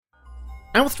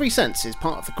Our 3 Cents is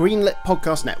part of the Greenlit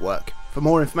Podcast Network. For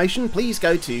more information, please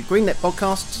go to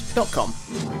greenlitpodcasts.com.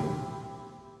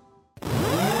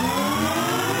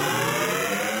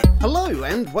 Hello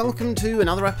and welcome to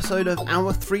another episode of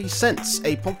Our 3 Cents,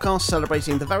 a podcast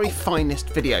celebrating the very finest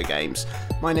video games.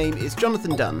 My name is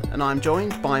Jonathan Dunn and I'm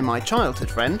joined by my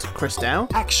childhood friend, Chris Dow.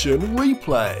 Action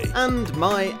replay. And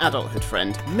my adulthood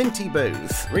friend, Minty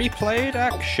Booth. Replayed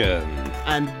action.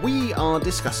 And we are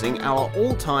discussing our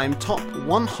all-time top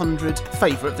 100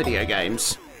 favourite video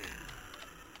games.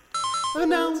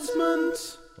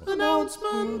 Announcement!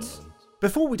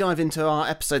 Before we dive into our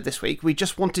episode this week, we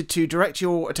just wanted to direct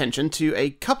your attention to a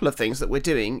couple of things that we're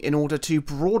doing in order to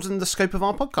broaden the scope of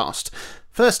our podcast.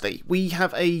 Firstly, we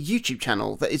have a YouTube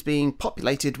channel that is being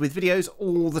populated with videos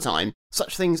all the time.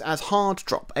 Such things as Hard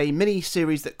Drop, a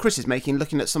mini-series that Chris is making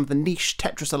looking at some of the niche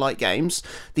Tetris-alike games,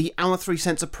 the Our 3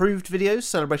 Cents approved videos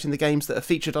celebrating the games that are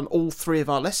featured on all 3 of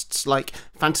our lists, like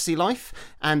Fantasy Life,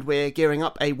 and we're gearing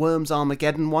up a Worms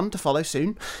Armageddon one to follow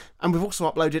soon. And we've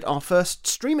also uploaded our first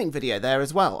streaming video there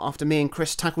as well, after me and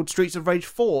Chris tackled Streets of Rage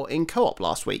 4 in co-op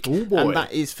last week. Ooh, boy. And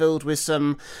that is filled with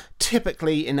some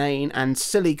typically inane and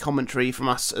silly commentary from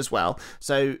us as well.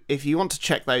 So if you want to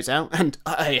check those out, and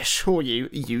I assure you,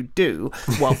 you do,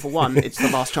 well, for one, it's the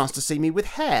last chance to see me with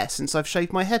hair, since I've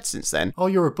shaved my head since then. Oh,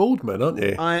 you're a bald man, aren't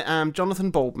you? I am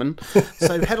Jonathan Baldman.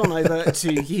 So head on over to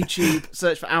YouTube,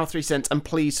 search for Our 3 Cents, and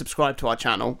please subscribe to our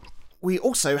channel. We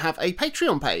also have a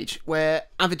Patreon page where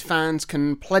avid fans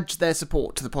can pledge their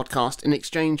support to the podcast in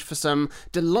exchange for some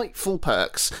delightful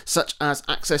perks, such as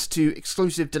access to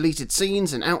exclusive deleted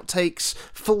scenes and outtakes,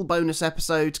 full bonus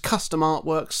episodes, custom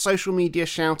artwork, social media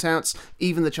shoutouts,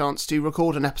 even the chance to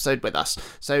record an episode with us.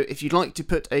 So if you'd like to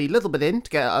put a little bit in to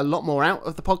get a lot more out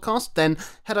of the podcast, then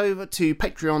head over to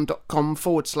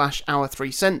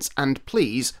patreon.com/our3cents and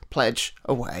please pledge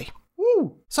away.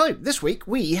 So, this week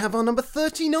we have our number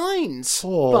 39s.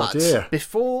 Oh, but dear.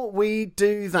 Before we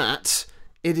do that,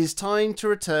 it is time to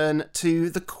return to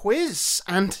the quiz.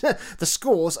 And the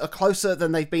scores are closer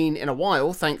than they've been in a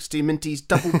while, thanks to Minty's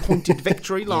double-pointed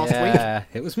victory last week. Yeah,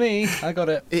 it was me. I got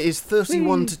it. It is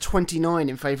 31 to 29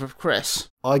 in favour of Chris.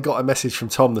 I got a message from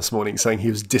Tom this morning saying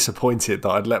he was disappointed that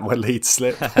I'd let my lead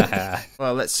slip.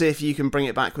 Well, let's see if you can bring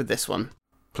it back with this one.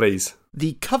 Please.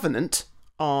 The Covenant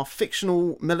are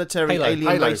fictional military alien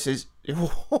Halo. races.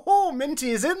 Oh,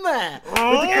 Minty is in there with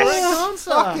the correct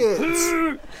answer. Fuck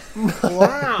it.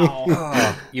 Wow.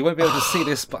 Oh, you won't be able to see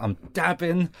this, but I'm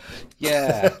dabbing.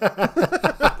 Yeah.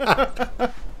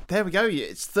 There we go.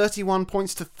 It's 31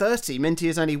 points to 30. Minty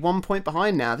is only 1 point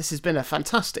behind now. This has been a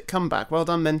fantastic comeback. Well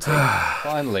done, Minty.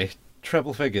 Finally,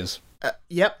 treble figures.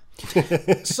 Yep.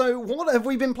 So what have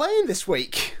we been playing this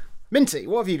week? Minty,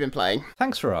 what have you been playing?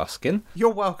 Thanks for asking. You're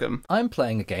welcome. I'm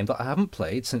playing a game that I haven't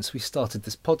played since we started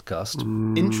this podcast.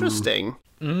 Interesting.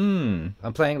 I'm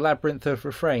playing Labyrinth of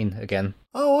Refrain again.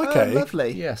 Oh, okay. Oh,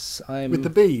 lovely. Yes, I'm... With the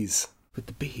bees. With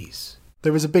the bees.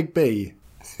 There was a big bee.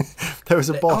 There was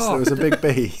a boss, there was a big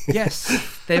bee. Yes,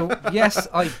 yes,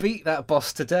 I beat that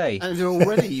boss today. And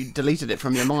already you deleted it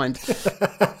from your mind.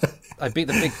 I beat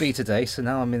the big bee today, so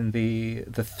now I'm in the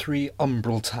 3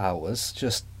 umbral towers,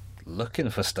 just looking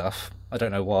for stuff. I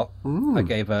don't know what. I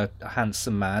gave a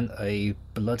handsome man a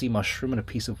bloody mushroom and a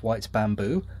piece of white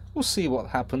bamboo. We'll see what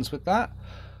happens with that.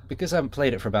 Because I haven't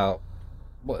played it for about,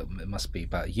 well, it must be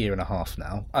about a year and a half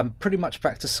now. I'm pretty much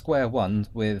back to square one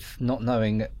with not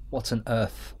knowing what on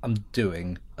earth I'm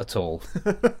doing at all.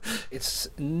 It's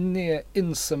near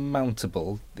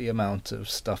insurmountable, the amount of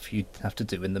stuff you have to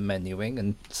do in the menuing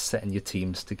and setting your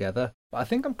teams together. But I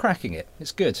think I'm cracking it.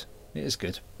 It's good. It is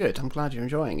good. Good, I'm glad you're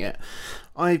enjoying it.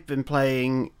 I've been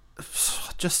playing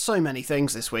just so many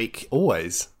things this week.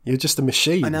 Always. You're just a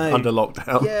machine I know. under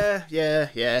lockdown. Yeah,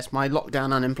 it's my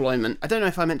lockdown unemployment. I don't know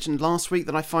if I mentioned last week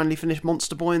that I finally finished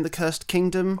Monster Boy and the Cursed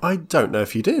Kingdom. I don't know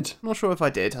if you did. I'm not sure if I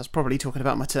did. I was probably talking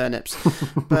about my turnips.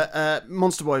 But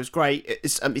Monster Boy was great.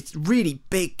 It's a really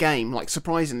big game, like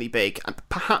surprisingly big. And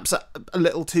perhaps a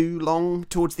little too long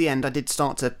towards the end. I did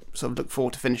start to sort of look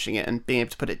forward to finishing it and being able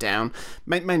to put it down.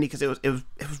 Mainly because it was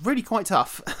really quite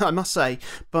tough, I must say.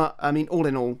 But I mean, all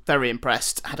in all, very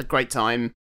impressed. Had a great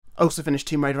time. Also finished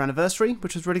Tomb Raider Anniversary,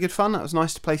 which was really good fun. That was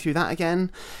nice to play through that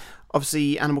again.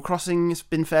 Obviously, Animal Crossing has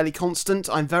been fairly constant.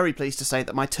 I'm very pleased to say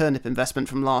that my turnip investment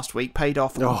from last week paid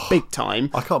off big time.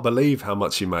 I can't believe how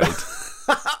much you made.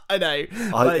 I know.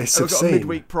 It's I got a obscene.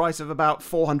 midweek price of about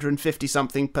 450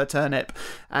 something per turnip,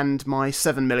 and my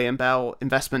 7 million bell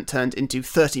investment turned into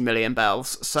 30 million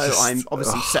bells. So I'm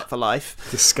obviously set for life.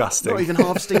 Disgusting. Not even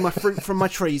harvesting my fruit from my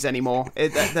trees anymore.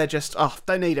 They're just,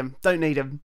 don't need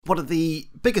them. One of the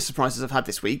biggest surprises I've had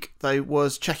this week, though,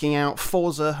 was checking out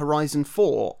Forza Horizon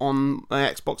 4 on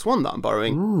my Xbox One that I'm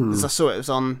borrowing. As I saw it was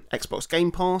on Xbox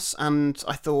Game Pass, and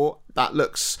I thought, that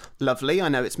looks lovely. I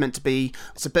know it's meant to be,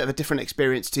 it's a bit of a different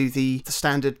experience to the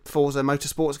standard Forza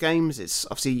Motorsports games. It's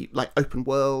obviously like open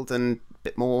world and a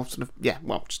bit more sort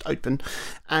of, just open.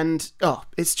 And,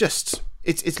 it's just,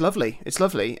 it's lovely. It's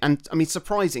lovely. And, I mean,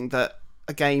 surprising that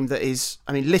a game that is,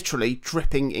 I mean, literally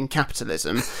dripping in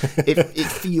capitalism, it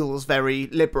feels very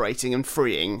liberating and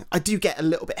freeing. I do get a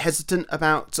little bit hesitant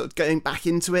about sort of going back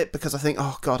into it because I think,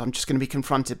 oh God, I'm just going to be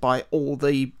confronted by all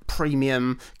the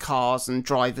premium cars and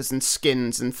drivers and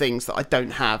skins and things that I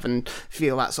don't have and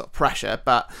feel that sort of pressure.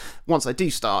 But once I do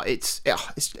start, it's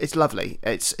lovely.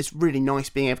 It's really nice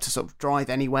being able to sort of drive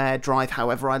anywhere, drive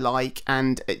however I like,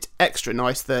 and it's extra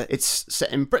nice that it's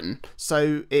set in Britain.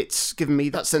 So it's given me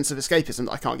that sense of escapism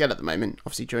that I can't get at the moment,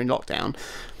 obviously during lockdown.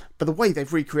 But the way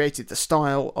they've recreated the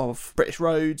style of British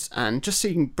roads and just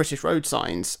seeing British road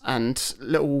signs and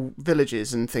little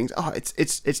villages and things,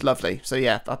 it's lovely. So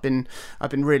yeah, I've been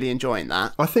really enjoying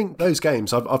that. I think those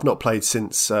games I've not played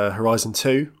since Horizon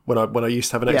 2 when I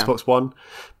used to have an Xbox One,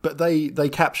 but they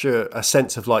capture a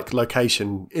sense of like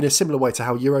location in a similar way to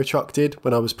how Euro Truck did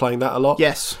when I was playing that a lot.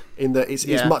 Yes. In that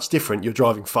it's much different. You're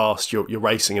driving fast, you're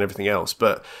racing and everything else,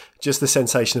 but just the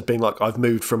sensation of being like I've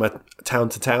moved from a town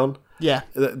to town. Yeah.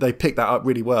 They picked that up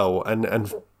really well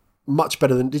and much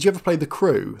better than... Did you ever play The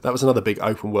Crew? That was another big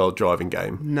open world driving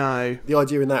game. No. The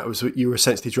idea in that was that you were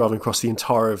essentially driving across the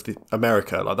entire of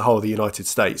America, like the whole of the United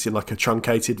States, in like a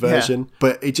truncated version. Yeah.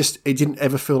 But it didn't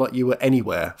ever feel like you were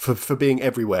anywhere. For being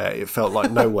everywhere, it felt like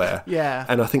nowhere. Yeah.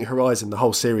 And I think Horizon, the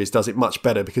whole series, does it much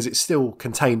better because it's still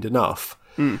contained enough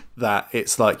that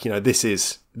it's like, this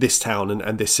is this town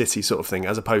and this city sort of thing,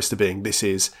 as opposed to being this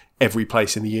is every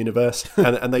place in the universe.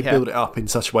 And they build it up in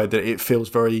such a way that it feels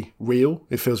very real.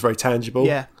 It feels very tangible.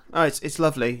 Yeah. Oh, it's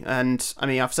lovely. And I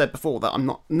mean, I've said before that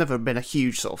I'm never been a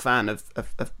huge sort of fan of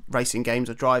racing games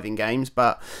or driving games,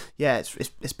 but yeah,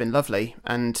 it's been lovely.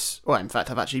 And well, in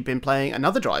fact, I've actually been playing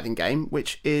another driving game,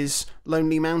 which is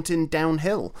Lonely Mountain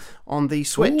Downhill on the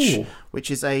Switch. Ooh.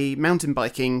 Which is a mountain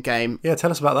biking game. Yeah,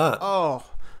 tell us about that. Oh,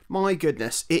 my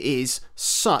goodness, it is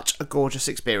such a gorgeous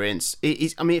experience. It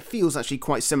is. I mean, it feels actually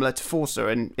quite similar to Forza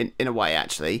in a way,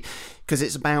 actually, because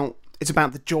it's about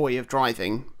the joy of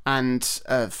driving and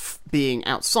of being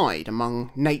outside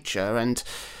among nature. And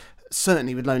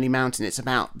certainly with Lonely Mountain, it's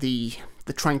about the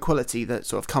tranquility that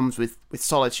sort of comes with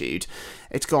solitude.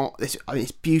 It's got this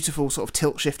beautiful sort of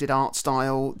tilt-shifted art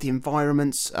style. The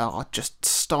environments are just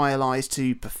stylized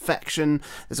to perfection.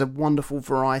 There's a wonderful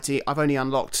variety. I've only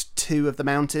unlocked 2 of the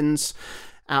mountains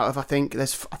out of I think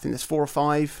there's 4 or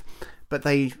 5, but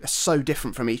they are so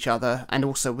different from each other. And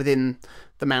also within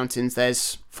the mountains,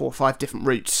 there's 4 or 5 different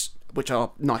routes which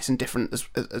are nice and different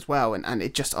as well, and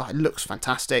it just it looks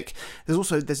fantastic.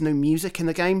 There's no music in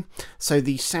the game, so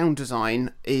the sound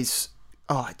design is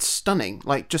it's stunning.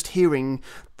 Like just hearing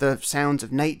the sounds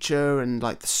of nature and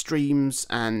like the streams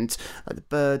and the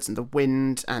birds and the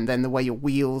wind, and then the way your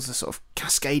wheels are sort of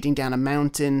cascading down a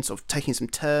mountain, sort of taking some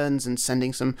turns and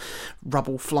sending some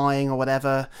rubble flying or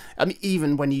whatever. I mean,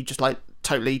 even when you just like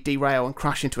totally derail and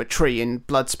crash into a tree and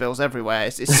blood spills everywhere,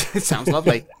 it sounds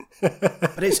lovely.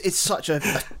 But it's such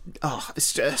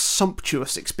it's a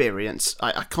sumptuous experience.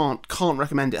 I can't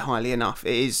recommend it highly enough.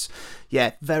 It is,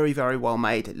 very, very well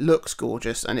made. It looks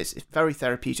gorgeous, and it's very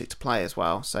therapeutic to play as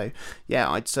well. So yeah,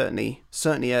 I'd certainly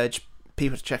urge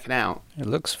people to check it out. It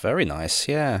looks very nice,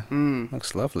 yeah.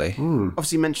 Looks lovely.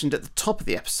 Obviously mentioned at the top of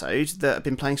the episode that I've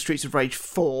been playing Streets of Rage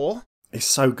 4. It's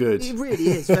so good. It really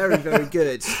is very, very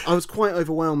good. I was quite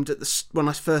overwhelmed when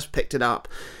I first picked it up,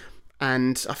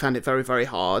 and I found it very, very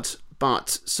hard.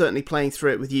 But certainly playing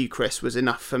through it with you, Chris, was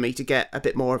enough for me to get a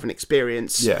bit more of an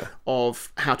experience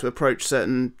of how to approach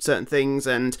certain things.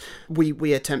 And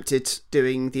we attempted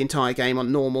doing the entire game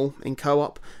on normal in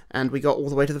co-op, and we got all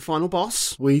the way to the final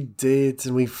boss. We did,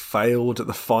 and we failed at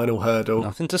the final hurdle.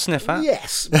 Nothing to sniff at.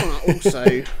 Yes, but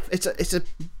also it's a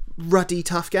ruddy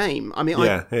tough game. I mean,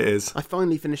 it is. I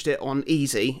finally finished it on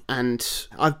easy, and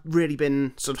I've really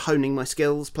been sort of honing my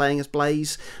skills playing as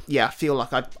Blaze. Yeah, I feel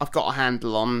like I've got a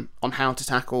handle on how to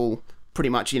tackle pretty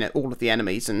much all of the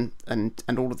enemies and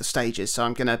all of the stages. So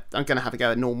I'm gonna have a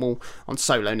go at normal on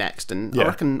solo next, and I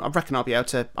reckon I'll be able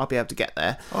to get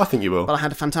there. I think you will. But I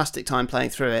had a fantastic time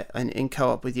playing through it in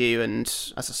co-op with you, and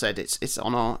as I said, it's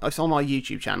on our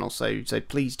YouTube channel. So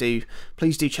please do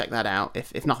check that out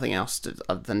if nothing else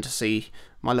other than to see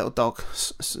my little dog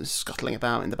scuttling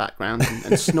about in the background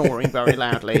and snoring very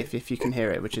loudly if you can hear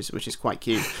it, which is quite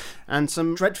cute. And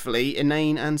some dreadfully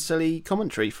inane and silly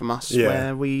commentary from us,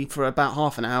 where we, for about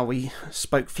half an hour, we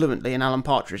spoke fluently in Alan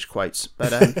Partridge quotes.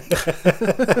 But,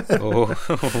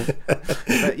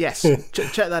 but yes,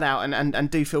 check that out and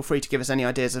do feel free to give us any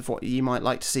ideas of what you might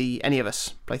like to see any of us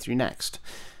play through next.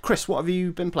 Chris, what have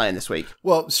you been playing this week?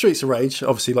 Well, Streets of Rage,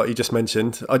 obviously, like you just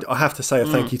mentioned. I have to say a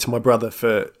thank you to my brother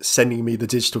for sending me the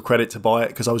digital credit to buy it,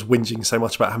 because I was whinging so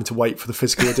much about having to wait for the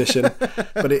physical edition.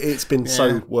 But it's been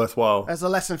so worthwhile. As a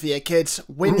lesson for your kids,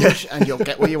 whinge and you'll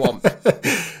get what you want.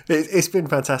 It's been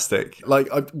fantastic. Like,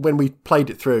 when we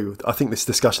played it through, I think this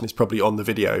discussion is probably on the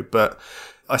video, but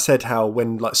I said how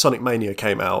when like Sonic Mania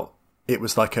came out, it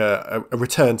was like a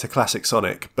return to classic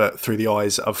Sonic, but through the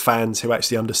eyes of fans who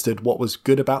actually understood what was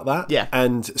good about that. Yeah.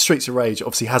 And Streets of Rage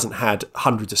obviously hasn't had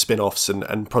hundreds of spin-offs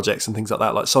and projects and things like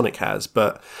that like Sonic has,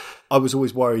 but I was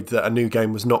always worried that a new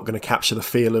game was not going to capture the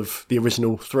feel of the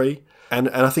original three. And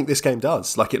I think this game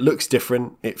does. Like, it looks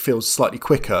different, it feels slightly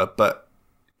quicker, but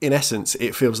in essence,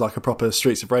 it feels like a proper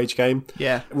Streets of Rage game.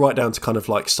 Yeah. Right down to kind of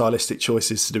like stylistic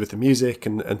choices to do with the music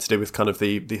and to do with kind of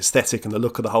the aesthetic and the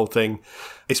look of the whole thing.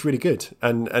 It's really good.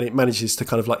 And it manages to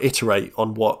kind of like iterate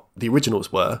on what the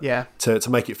originals were. Yeah. To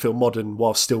make it feel modern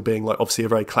while still being like obviously a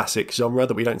very classic genre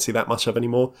that we don't see that much of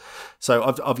anymore. So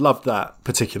I've loved that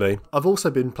particularly. I've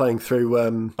also been playing through,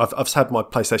 I've had my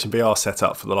PlayStation VR set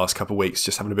up for the last couple of weeks,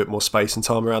 just having a bit more space and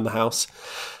time around the house.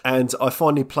 And I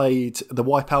finally played the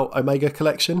Wipeout Omega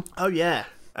collection. Oh yeah.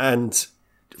 And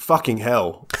fucking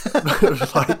hell.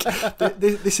 Like,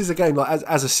 this is a game, like,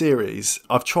 as a series,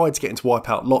 I've tried to get into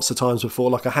Wipeout lots of times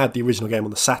before. Like, I had the original game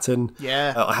on the Saturn.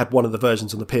 Yeah. I had one of the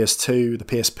versions on the PS2, the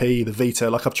PSP, the Vita.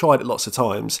 Like, I've tried it lots of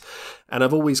times, and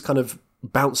I've always kind of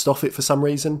bounced off it for some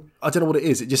reason. I don't know what it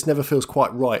is. It just never feels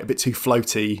quite right, a bit too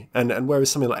floaty. And whereas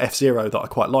something like F-Zero that I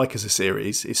quite like as a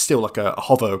series is still like a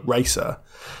hover racer,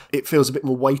 it feels a bit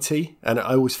more weighty, and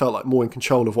I always felt like more in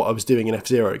control of what I was doing in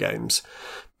F-Zero games.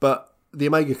 But the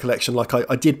Omega Collection, like,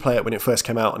 I did play it when it first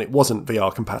came out and it wasn't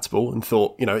VR compatible, and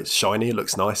thought, you know, it's shiny, it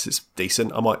looks nice, it's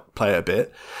decent, I might play it a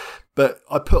bit. But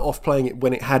I put off playing it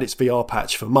when it had its VR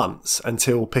patch for months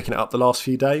until picking it up the last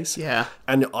few days. Yeah.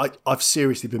 And I've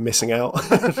seriously been missing out.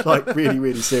 Like, really,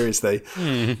 really seriously.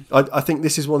 I think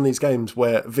this is one of these games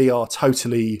where VR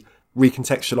totally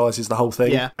recontextualizes the whole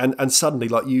thing. Yeah. And suddenly,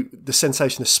 like, the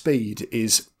sensation of speed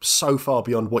is so far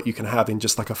beyond what you can have in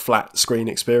just like a flat screen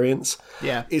experience.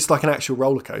 Yeah. It's like an actual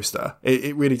roller coaster.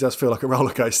 It really does feel like a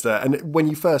roller coaster. And when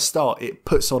you first start, it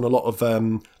puts on a lot of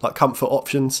like comfort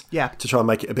options. Yeah. To try and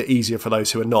make it a bit easier for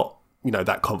those who are not, you know,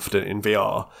 that confident in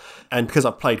VR. And because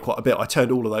I've played quite a bit, I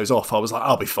turned all of those off. I was like,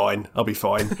 I'll be fine.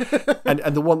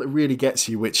 and the one that really gets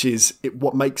you, which is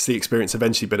what makes the experience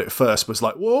eventually, but at first was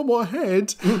like, whoa, my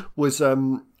head, was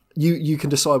you can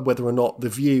decide whether or not the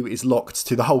view is locked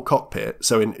to the whole cockpit,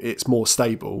 so it's more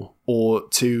stable, or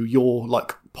to your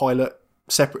like pilot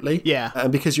separately. Yeah. And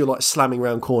because you're like slamming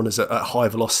around corners at high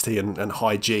velocity and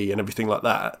high G and everything like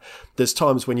that, there's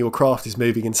times when your craft is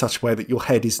moving in such a way that your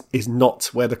head is not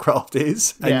where the craft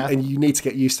is. And you need to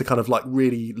get used to kind of like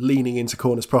really leaning into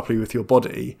corners properly with your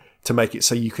body to make it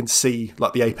so you can see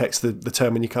like the apex, the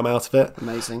turn when you come out of it.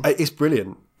 Amazing. It's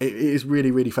brilliant. It is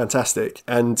really, really fantastic.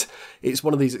 And it's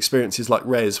one of these experiences like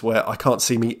Rez where I can't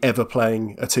see me ever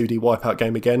playing a 2D Wipeout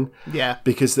game again. Yeah.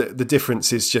 Because the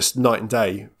difference is just night and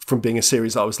day from being a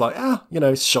series that I was like, you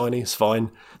know, it's shiny, it's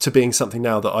fine, to being something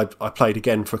now that I played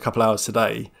again for a couple hours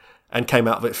today and came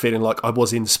out of it feeling like I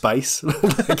was in space.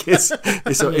 Like, it's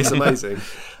amazing.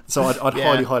 So I'd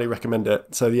highly, highly recommend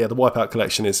it. So yeah, the Wipeout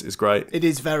collection is great. It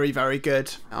is very, very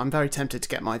good. I'm very tempted to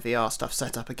get my VR stuff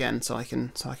set up again so I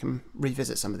can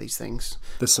revisit some of these things.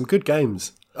 There's some good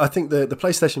games. I think the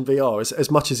PlayStation VR, as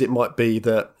much as it might be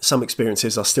that some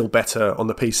experiences are still better on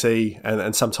the PC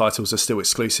and some titles are still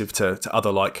exclusive to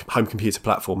other like home computer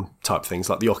platform type things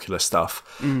like the Oculus stuff,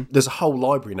 there's a whole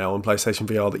library now on PlayStation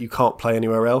VR that you can't play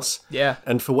anywhere else. Yeah.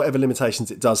 And for whatever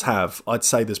limitations it does have, I'd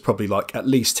say there's probably like at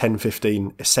least 10,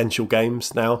 15 essential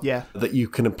games now that you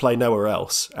can play nowhere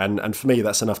else. And for me,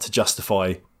 that's enough to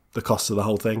justify the cost of the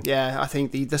whole thing. Yeah, I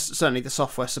think certainly the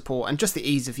software support and just the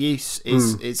ease of use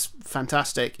is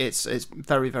fantastic. It's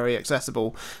very, very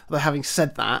accessible. Although having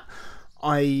said that,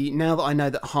 now that I know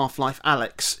that Half-Life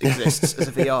Alyx exists as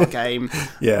a VR game,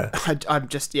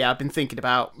 I've been thinking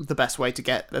about the best way to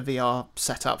get a VR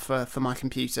set up for my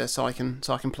computer so I can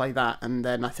play that, and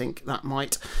then I think that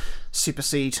might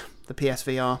supersede the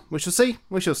PSVR. We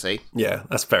shall see. Yeah,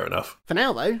 that's fair enough. For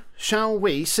now, though, shall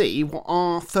we see what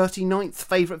our 39th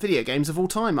favourite video games of all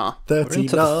time are? 39. We're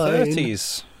into the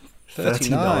 30s.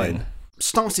 39.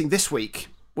 starting this week,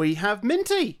 we have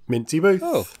Minty. Minty Booth.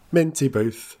 Oh. Minty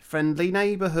Booth. Friendly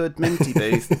neighbourhood Minty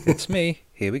Booth. It's me.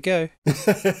 Here we go.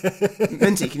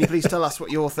 Minty, can you please tell us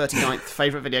what your 39th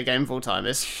favourite video game of all time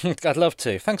is? I'd love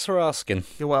to. Thanks for asking.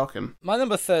 You're welcome. My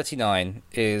number 39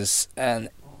 is an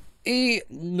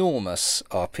enormous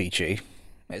RPG.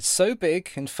 It's so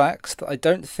big, in fact, that I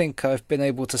don't think I've been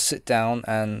able to sit down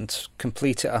and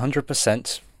complete it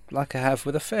 100% like I have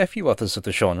with a fair few others of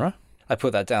the genre. I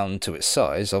put that down to its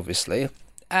size, obviously,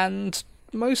 and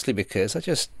mostly because I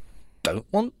just don't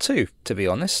want to be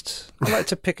honest. I like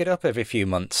to pick it up every few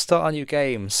months, start a new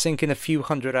game, sink in a few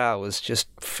hundred hours just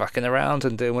fucking around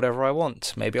and doing whatever I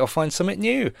want. Maybe I'll find something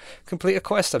new, complete a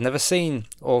quest I've never seen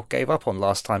or gave up on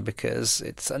last time because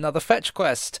it's another fetch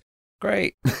quest.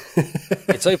 Great.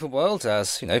 It's open world,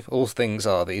 as, all things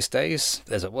are these days.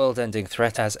 There's a world-ending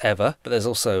threat as ever, but there's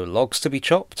also logs to be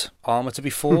chopped, armour to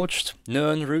be forged,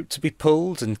 Nirn route to be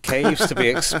pulled, and caves to be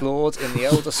explored in the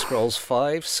Elder Scrolls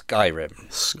V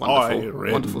Skyrim.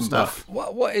 Wonderful stuff.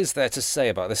 What is there to say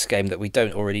about this game that we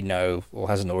don't already know or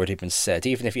hasn't already been said,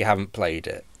 even if you haven't played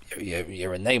it?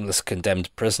 You're a nameless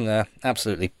condemned prisoner,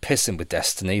 absolutely pissing with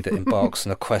destiny, that embarks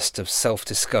on a quest of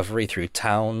self-discovery through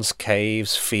towns,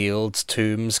 caves, fields,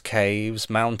 tombs, caves,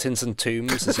 mountains and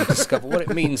tombs as you discover what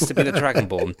it means to be the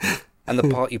Dragonborn, and the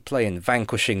part you play in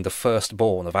vanquishing the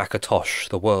firstborn of Akatosh,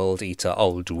 the World Eater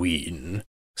Alduin.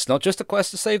 It's not just a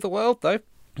quest to save the world, though.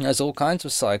 There's all kinds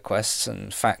of side quests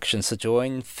and factions to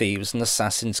join, thieves and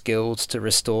assassins guilds to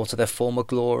restore to their former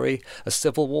glory, a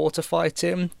civil war to fight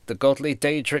in, the godly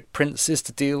Daedric princes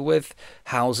to deal with,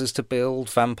 houses to build,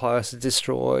 vampires to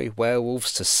destroy,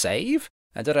 werewolves to save.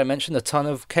 And did I mention a ton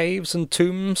of caves and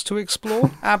tombs to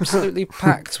explore? Absolutely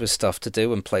packed with stuff to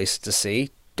do and places to see.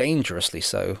 Dangerously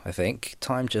so, I think.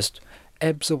 Time just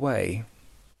ebbs away.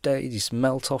 Days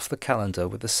melt off the calendar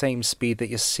with the same speed that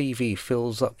your CV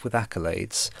fills up with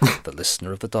accolades. The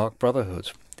Listener of the Dark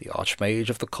Brotherhood, the Archmage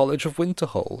of the College of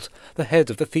Winterhold, the Head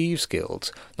of the Thieves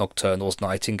Guild, Nocturnal's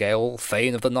Nightingale,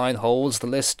 Thane of the Nine Holds. The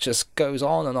list just goes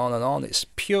on and on and on. It's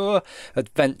pure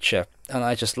adventure, and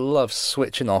I just love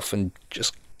switching off and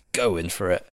just going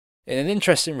for it. In an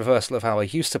interesting reversal of how I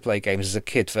used to play games as a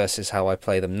kid versus how I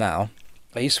play them now,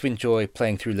 I used to enjoy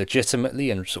playing through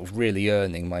legitimately and sort of really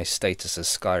earning my status as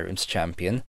Skyrim's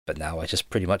champion, but now I just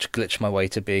pretty much glitch my way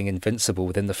to being invincible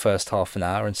within the first half an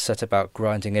hour and set about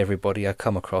grinding everybody I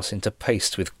come across into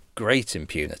paste with great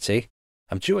impunity.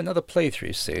 I'm due another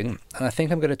playthrough soon, and I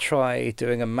think I'm going to try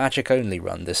doing a magic-only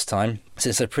run this time,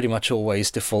 since I pretty much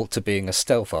always default to being a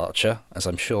stealth archer, as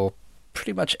I'm sure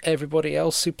pretty much everybody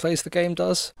else who plays the game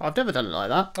does. I've never done it like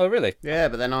that. Oh, really? Yeah,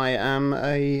 but then I am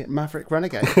a Maverick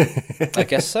Renegade. I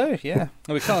guess so, yeah.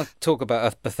 We can't talk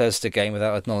about a Bethesda game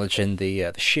without acknowledging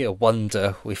the sheer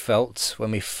wonder we felt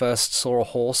when we first saw a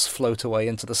horse float away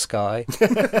into the sky,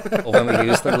 or when we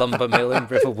used the lumber mill in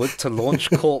Riverwood to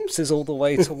launch corpses all the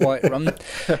way to Whiterun.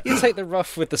 You take the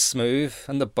rough with the smooth,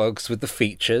 and the bugs with the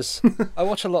features. I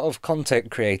watch a lot of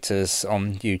content creators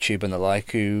on YouTube and the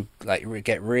like who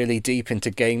get really deep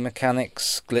into game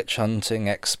mechanics, glitch hunting,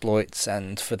 exploits,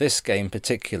 and for this game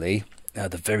particularly,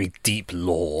 the very deep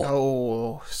lore.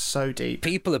 Oh, so deep.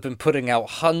 People have been putting out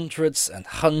hundreds and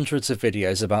hundreds of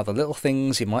videos about the little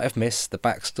things you might have missed, the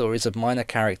backstories of minor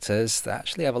characters that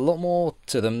actually have a lot more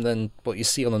to them than what you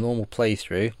see on a normal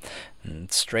playthrough,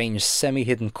 and strange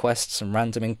semi-hidden quests and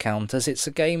random encounters. It's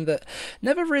a game that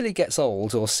never really gets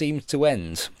old or seems to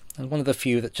end, and one of the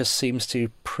few that just seems to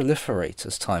proliferate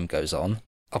as time goes on.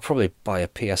 I'll probably buy a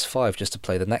PS5 just to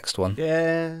play the next one.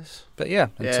 Yes. But yeah,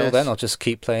 until then, I'll just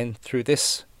keep playing through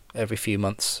this every few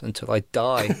months until I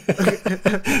die.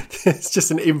 It's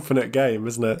just an infinite game,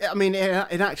 isn't it? I mean,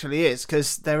 it actually is,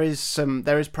 because there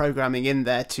is programming in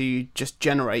there to just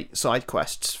generate side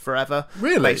quests forever.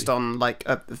 Really? Based on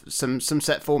some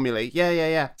set formulae.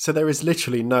 Yeah. So there is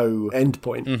literally no end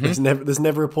point. Mm-hmm. There's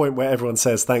never a point where everyone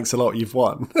says, "Thanks a lot, you've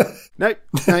won." No.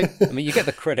 I mean, you get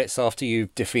the credits after you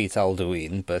defeat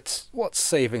Alduin, but what's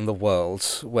saving the world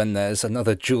when there's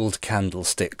another jeweled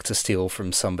candlestick to steal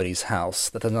from somebody's house,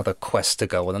 that another quest to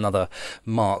go on, another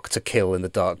mark to kill in the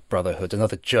Dark Brotherhood,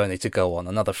 another journey to go on,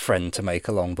 another friend to make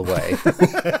along the way.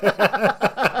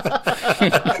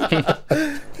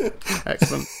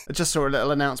 Excellent. I just saw a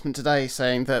little announcement today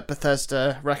saying that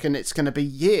Bethesda reckon it's going to be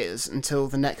years until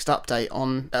the next update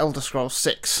on Elder Scrolls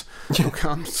 6 will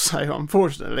come. So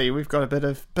unfortunately, we've got a bit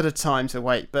of time to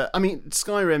wait. But I mean,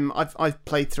 Skyrim, I've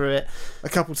played through it a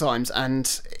couple times,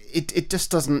 and it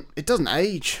just doesn't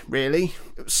age really.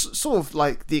 It was sort of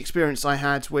like the experience I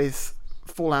had with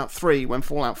Fallout 3 when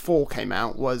Fallout 4 came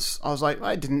out. I was like,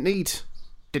 I didn't need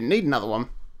another one.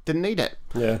 didn't need it.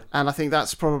 Yeah. And I think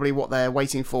that's probably what they're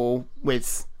waiting for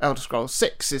with Elder Scrolls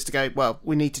 6, is to go, well,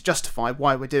 we need to justify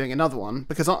why we're doing another one.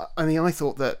 Because, I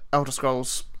thought that Elder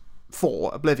Scrolls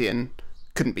 4, Oblivion,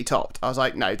 couldn't be topped. I was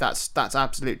like, no, that's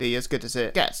absolutely as good as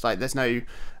it gets. Like, there's no...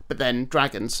 But then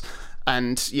dragons...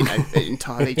 And, it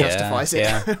entirely justifies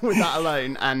it with that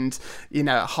alone. And,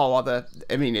 a whole other...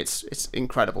 I mean, it's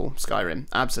incredible, Skyrim.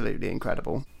 Absolutely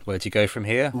incredible. Where'd you go from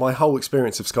here? My whole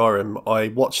experience of Skyrim, I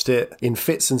watched it in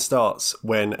fits and starts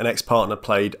when an ex-partner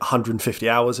played 150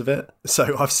 hours of it.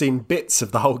 So I've seen bits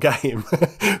of the whole game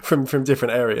from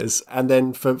different areas. And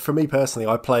then for me personally,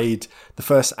 I played the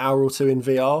first hour or two in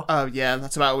VR. Oh, yeah,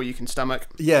 that's about all you can stomach.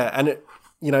 Yeah, and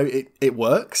it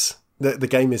works. The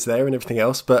game is there and everything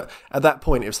else, but at that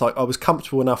point it was like I was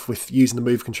comfortable enough with using the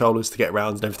Move controllers to get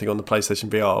around and everything on the PlayStation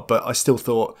VR, but I still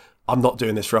thought, I'm not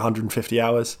doing this for 150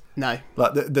 hours. No.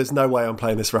 Like, there's no way I'm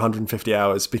playing this for 150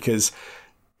 hours because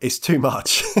it's too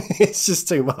much. It's just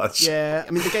too much. Yeah,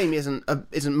 I mean, the game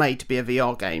isn't made to be a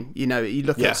VR game. You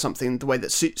look at something, the way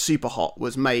that Superhot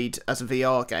was made as a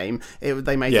VR game,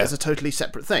 they made it as a totally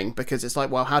separate thing, because it's like,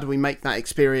 well, how do we make that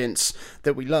experience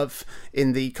that we love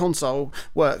in the console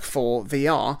work for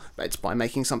VR? It's by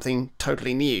making something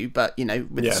totally new, but,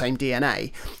 with the same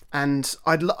DNA. And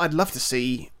I'd love to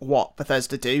see what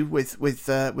Bethesda do with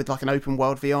like an open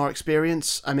world VR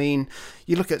experience. I mean,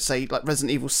 you look at, say, like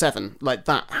Resident Evil 7, like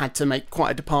that had to make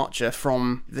quite a departure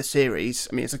from the series.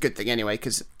 I mean, it's a good thing anyway,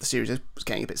 because the series was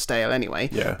getting a bit stale anyway.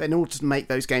 Yeah. But in order to make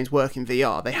those games work in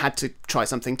VR, they had to try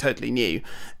something totally new.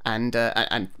 And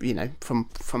from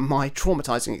my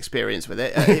traumatizing experience with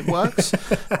it, it works.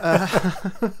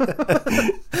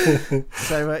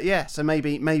 So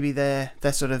maybe they're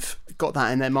sort of got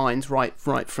that in their minds right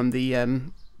from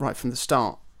the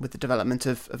start with the development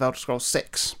of Elder Scrolls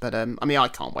 6. But I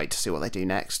can't wait to see what they do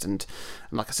next, and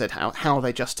like I said, how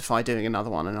they justify doing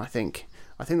another one, and I think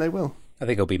they will. I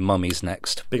think it'll be mummies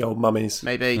next. Big old mummies.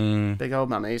 Maybe. Big old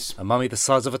mummies. A mummy the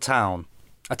size of a town.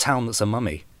 A town that's a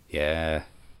mummy. Yeah.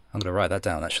 I'm going to write that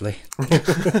down, actually.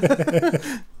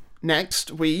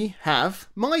 Next, we have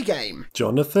my game.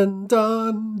 Jonathan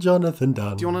Dunn. Do you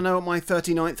want to know what my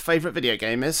 39th favourite video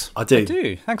game is? I do. I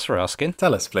do. Thanks for asking.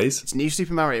 Tell us, please. It's New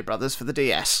Super Mario Brothers for the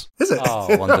DS. Is it?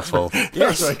 Oh, wonderful.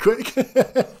 Yes. Very quick.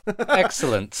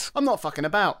 Excellent. I'm not fucking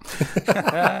about.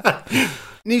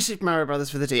 New Super Mario Brothers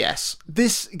for the DS.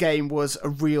 This game was a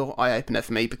real eye-opener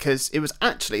for me, because it was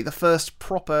actually the first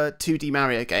proper 2D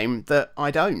Mario game that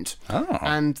I'd owned. Oh.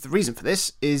 And the reason for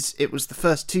this is it was the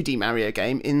first 2D Mario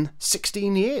game in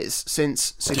 16 years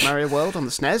since Super Mario World on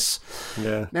the SNES.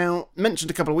 Yeah. Now, mentioned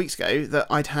a couple of weeks ago that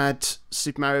I'd had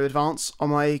Super Mario Advance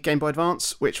on my Game Boy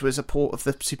Advance, which was a port of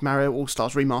the Super Mario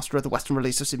All-Stars remaster of the Western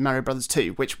release of Super Mario Bros.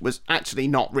 2, which was actually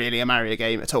not really a Mario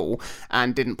game at all,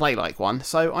 and didn't play like one,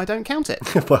 so I don't count it.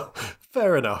 Well,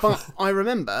 fair enough. But I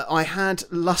remember I had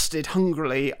lusted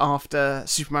hungrily after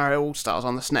Super Mario All-Stars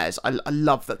on the SNES. I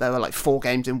love that there were like 4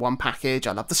 games in one package.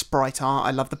 I love the sprite art.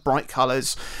 I love the bright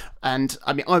colours. And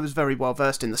I mean, I was very well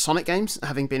versed in the Sonic games,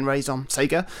 having been raised on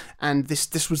Sega, and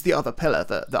this was the other pillar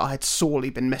that I had sorely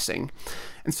been missing.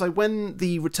 And so when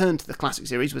the return to the classic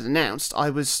series was announced, I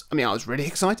was really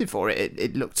excited for it.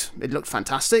 It looked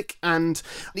fantastic, and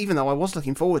even though I was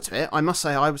looking forward to it, I must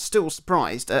say I was still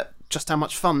surprised at just how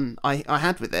much fun I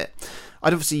had with it.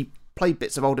 I'd obviously played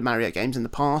bits of older Mario games in the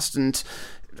past, and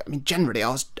I mean, generally I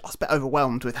was a bit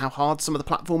overwhelmed with how hard some of the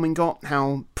platforming got,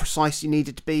 how precise you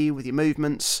needed to be with your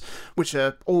movements, which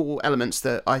are all elements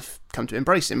that I've come to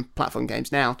embrace in platform games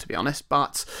now, to be honest.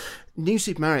 But New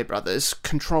Super Mario Bros.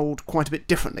 Controlled quite a bit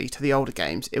differently to the older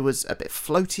games. It was a bit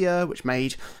floatier, which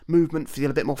made movement feel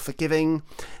a bit more forgiving,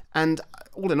 and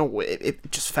all in all,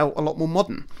 it just felt a lot more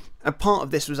modern. And part of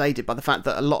this was aided by the fact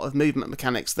that a lot of movement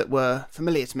mechanics that were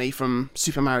familiar to me from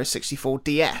Super Mario 64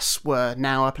 DS were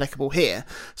now applicable here.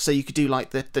 So you could do like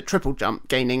the triple jump,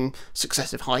 gaining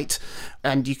successive height,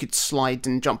 and you could slide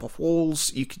and jump off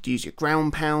walls, you could use your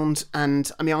ground pound,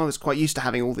 and I mean, I was quite used to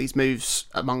having all these moves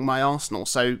among my arsenal,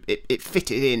 so it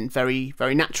fitted in very,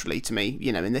 very naturally to me,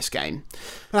 in this game.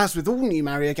 But as with all new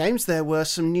Mario games, there were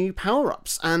some new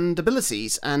power-ups and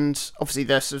abilities, and obviously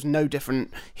this was no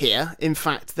different here. In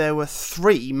fact, there were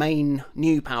 3 main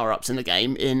new power-ups in the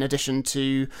game, in addition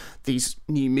to these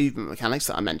new movement mechanics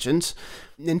that I mentioned.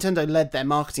 Nintendo led their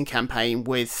marketing campaign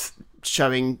with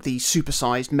showing the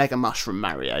supersized Mega Mushroom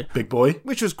Mario. Big boy.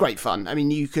 Which was great fun. I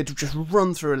mean, you could just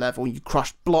run through a level, you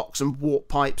crushed blocks and warp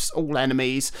pipes, all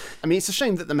enemies. I mean, it's a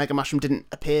shame that the Mega Mushroom didn't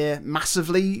appear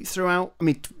massively throughout. I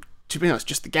mean, to be honest,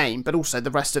 just the game, but also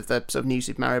the rest of the sort of New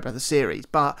Super Mario Bros. Series.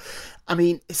 But, I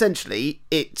mean, essentially,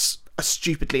 it's a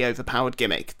stupidly overpowered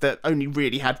gimmick that only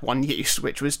really had one use,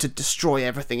 which was to destroy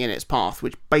everything in its path,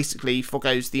 which basically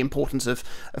forgoes the importance of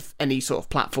any sort of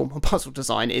platform or puzzle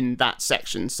design in that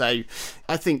section. So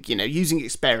I think, using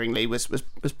it sparingly was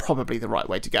probably the right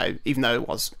way to go, even though it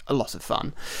was a lot of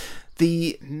fun.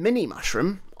 The mini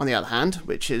mushroom, on the other hand,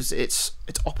 which is its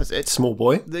opposite, small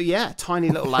boy, tiny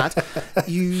little lad,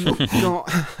 you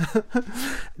got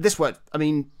this word. I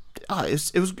mean,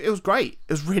 it was great.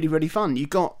 It was really, really fun. You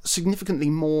got significantly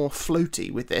more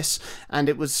floaty with this, and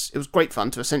it was great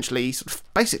fun to essentially sort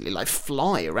of basically like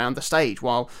fly around the stage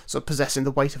while sort of possessing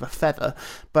the weight of a feather.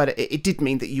 But it did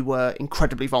mean that you were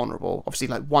incredibly vulnerable. Obviously,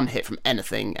 like one hit from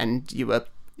anything, and you were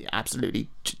absolutely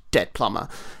dead plumber.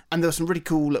 And there were some really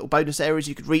cool little bonus areas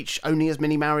you could reach only as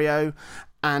Mini Mario,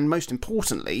 and most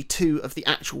importantly, 2 of the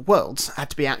actual worlds had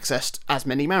to be accessed as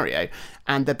Mini Mario,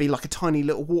 and there'd be like a tiny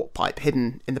little warp pipe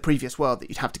hidden in the previous world that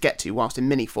you'd have to get to whilst in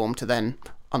mini form to then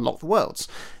unlock the worlds.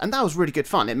 And that was really good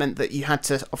fun. It meant that you had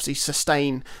to obviously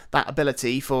sustain that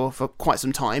ability for quite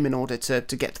some time in order to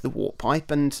get to the warp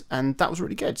pipe, and that was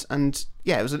really good. And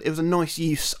yeah, it was a nice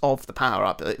use of the power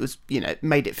up. It was,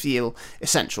 made it feel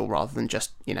essential rather than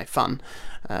just, fun,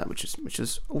 which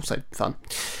was also fun.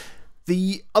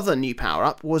 The other new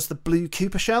power-up was the blue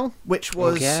Koopa shell, which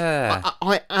was... Oh, yeah.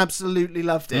 I absolutely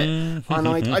loved it. And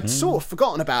I'd sort of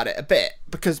forgotten about it a bit,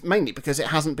 mainly because it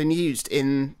hasn't been used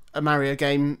in a Mario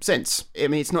game since. I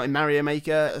mean, it's not in Mario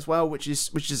Maker as well, which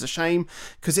is a shame,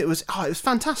 because it was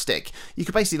fantastic. You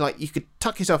could basically, you could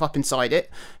tuck yourself up inside it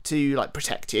to,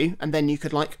 protect you, and then you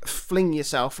could, fling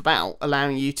yourself about,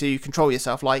 allowing you to control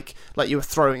yourself like you were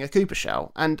throwing a Koopa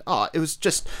shell. And, it was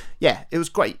just... Yeah, it was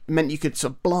great. It meant you could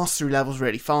sort of blast through levels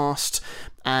really fast,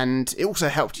 and it also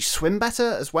helped you swim better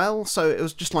as well, so it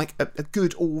was just like a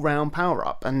good all-round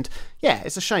power-up. And yeah,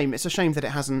 it's a shame that it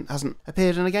hasn't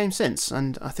appeared in a game since,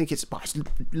 and I think it's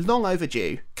long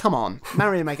overdue. Come on,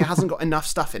 Mario Maker hasn't got enough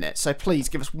stuff in it, so please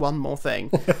give us one more thing.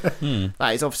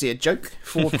 That is obviously a joke,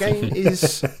 for the game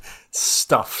is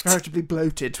stuffed, veritably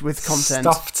bloated with content.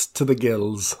 Stuffed to the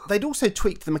gills. They'd also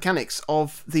tweaked the mechanics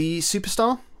of the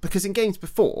Superstar, because in games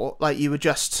before, you were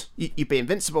you'd be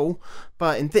invincible,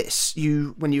 but in this,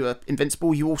 when you were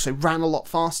invincible, you also ran a lot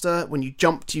faster. When you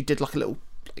jumped, you did a little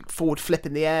forward flip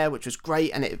in the air, which was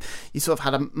great, and you sort of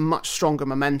had a much stronger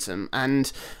momentum.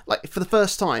 And for the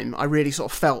first time, I really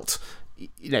sort of felt,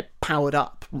 powered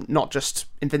up, not just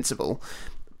invincible.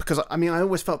 Because I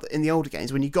always felt that in the older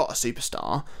games, when you got a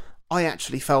Superstar, I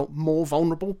actually felt more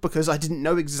vulnerable because I didn't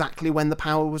know exactly when the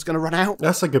power was going to run out.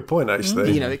 That's a good point,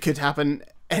 actually. It could happen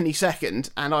any second,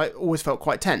 and I always felt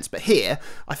quite tense. But here,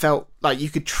 I felt like you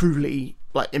could truly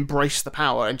embrace the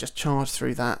power and just charge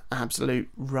through that absolute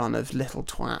run of little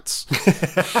twats.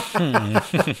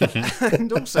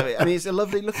 And also, it's a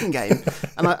lovely looking game,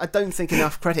 and I don't think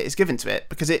enough credit is given to it,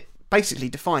 because it basically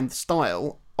defined the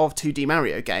style of 2D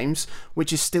Mario games,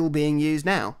 which is still being used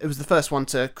now. It was the first one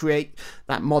to create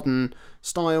that modern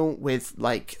style with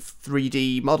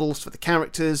 3D models for the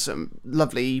characters,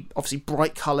 lovely, obviously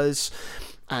bright colours,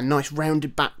 and nice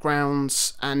rounded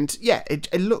backgrounds, and yeah,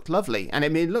 it looked lovely, and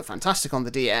it looked fantastic on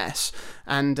the DS,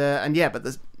 and yeah, but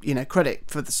there's credit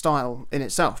for the style in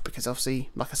itself, because obviously,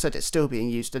 like I said, it's still being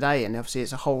used today, and obviously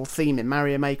it's a whole theme in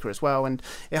Mario Maker as well, and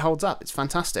it holds up. It's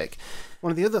fantastic.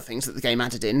 One of the other things that the game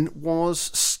added in was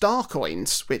star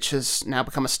coins, which has now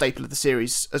become a staple of the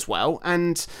series as well,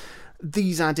 and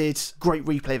these added great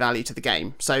replay value to the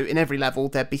game. So in every level,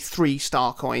 there'd be 3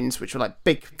 star coins, which were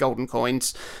big golden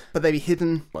coins, but they'd be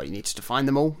hidden. Well, you needed to find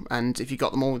them all, and if you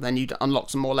got them all, then you'd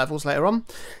unlock some more levels later on.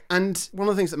 And one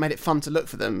of the things that made it fun to look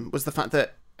for them was the fact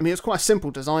that, it was quite a simple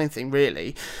design thing,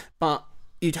 really, but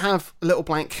you'd have a little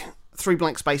 3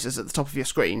 blank spaces at the top of your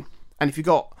screen, and if you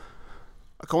got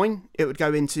a coin, it would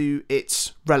go into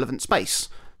its relevant space.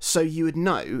 So you would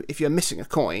know, if you're missing a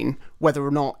coin, whether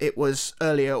or not it was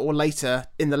earlier or later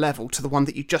in the level to the one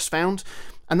that you just found.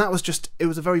 And that was it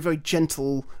was a very, very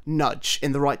gentle nudge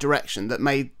in the right direction that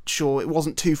made sure it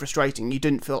wasn't too frustrating. You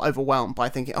didn't feel overwhelmed by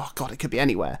thinking, oh God, it could be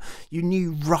anywhere. You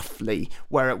knew roughly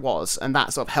where it was, and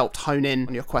that sort of helped hone in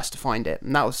on your quest to find it.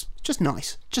 And that was just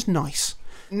nice. Just nice.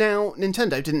 Now,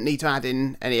 Nintendo didn't need to add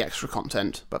in any extra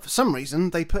content, but for some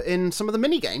reason they put in some of the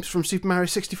mini-games from Super Mario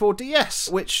 64 DS,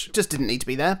 which just didn't need to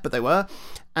be there, but they were.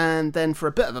 And then for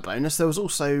a bit of a bonus, there was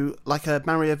also a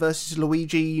Mario vs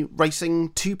Luigi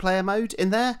racing 2-player mode in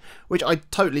there, which I'd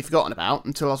totally forgotten about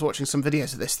until I was watching some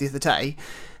videos of this the other day.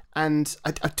 And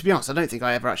to be honest, I don't think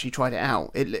I ever actually tried it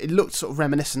out. It looked sort of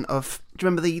reminiscent of... Do you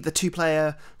remember the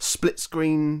 2-player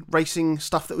split-screen racing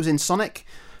stuff that was in Sonic?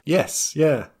 Yes,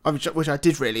 yeah. Which I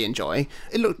did really enjoy.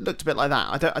 It looked a bit like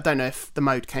that. I don't know if the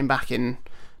mode came back in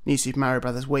New Super Mario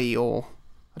Bros. Wii, or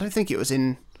I don't think it was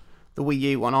in the Wii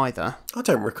U one either. I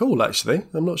don't recall, actually.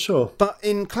 I'm not sure. But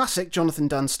in classic Jonathan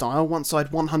Dunn style, once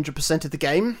I'd 100%ed the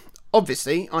game,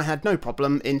 obviously I had no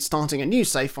problem in starting a new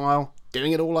save file,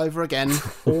 doing it all over again,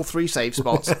 all 3 save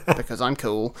spots, because I'm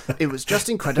cool. It was just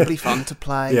incredibly fun to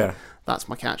play. Yeah. That's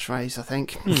my catchphrase, I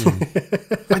think.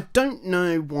 I don't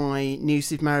know why New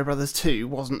Super Mario Bros. 2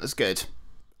 wasn't as good,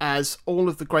 as all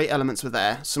of the great elements were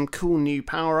there. Some cool new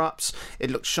power-ups.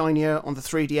 It looked shinier on the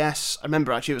 3DS. I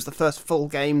remember actually it was the first full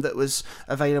game that was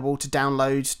available to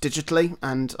download digitally,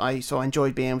 and so I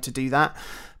enjoyed being able to do that.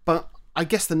 But I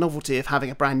guess the novelty of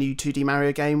having a brand new 2D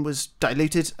Mario game was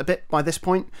diluted a bit by this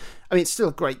point. I mean, it's still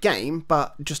a great game,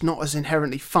 but just not as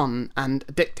inherently fun and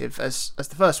addictive as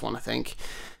the first one, I think.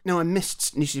 Now, I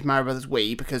missed New Super Mario Bros.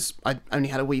 Wii because I only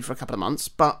had a Wii for a couple of months,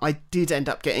 but I did end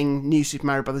up getting New Super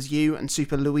Mario Bros. U and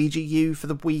Super Luigi U for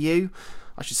the Wii U.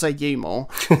 I should say U more.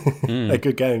 They're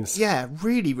good games. Yeah,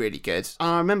 really, really good.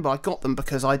 I remember I got them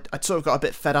because I'd sort of got a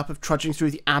bit fed up of trudging through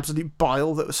the absolute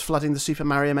bile that was flooding the Super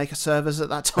Mario Maker servers at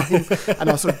that time, and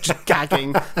I was sort of just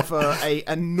gagging for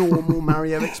a normal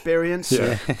Mario experience.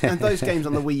 Yeah. And those games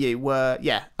on the Wii U were,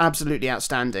 absolutely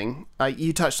outstanding.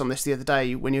 You touched on this the other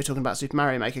day when you were talking about Super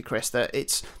Mario Maker, Chris, that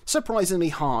it's surprisingly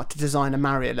hard to design a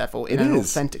Mario level in an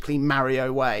authentically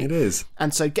Mario way. It is.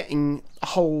 And so getting a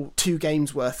whole 2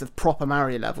 games worth of proper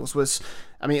Mario levels was,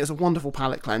 I mean, it was a wonderful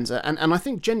palette cleanser, and I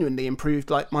think genuinely improved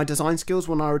like my design skills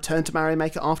when I returned to Mario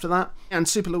Maker after that. And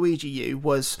Super Luigi U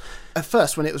was, at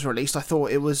first when it was released, I thought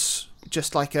it was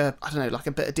just like a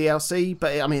bit of DLC,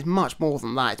 but I mean, it's much more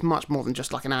than that. It's much more than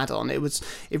just like an add-on.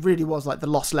 It really was like the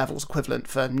Lost Levels equivalent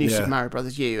for New Super Mario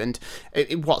Bros. U, and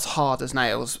it was hard as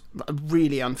nails,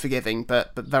 really unforgiving,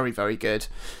 but very, very good.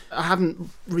 I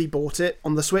haven't rebought it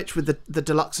on the Switch with the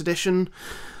deluxe edition,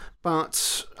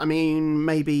 but I mean,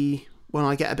 maybe when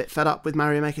I get a bit fed up with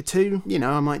Mario Maker 2,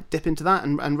 I might dip into that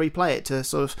and replay it to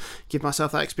sort of give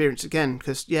myself that experience again,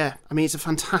 because I mean, it's a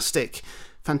fantastic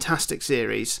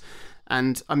series,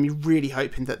 and I'm really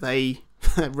hoping that they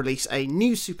release a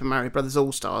new Super Mario Bros.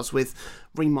 All-Stars with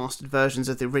remastered versions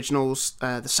of the originals,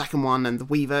 the second one and the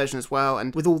Wii version as well,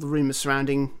 and with all the rumours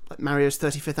surrounding like Mario's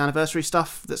 35th anniversary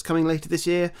stuff that's coming later this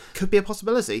year, could be a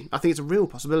possibility. I think it's a real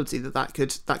possibility that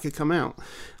could come out.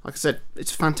 Like I said,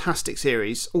 it's a fantastic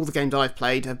series. All the games I've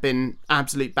played have been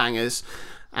absolute bangers,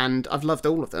 and I've loved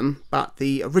all of them, but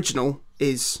the original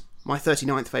is my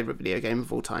 39th favourite video game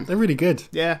of all time. They're really good.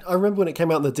 Yeah. I remember when it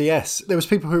came out on the DS, there was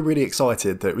people who were really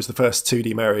excited that it was the first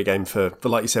 2D Mario game for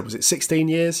like you said, was it 16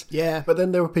 years? Yeah. But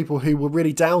then there were people who were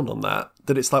really down on that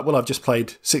it's like, well, I've just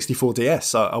played 64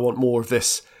 DS, I want more of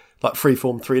this like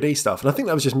freeform 3D stuff. And I think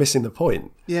that was just missing the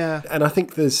point. Yeah. And I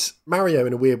think there's Mario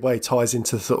in a weird way ties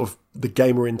into sort of the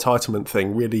gamer entitlement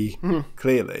thing really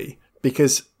clearly,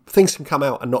 because things can come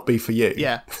out and not be for you.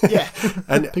 Yeah.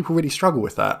 And people really struggle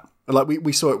with that. Like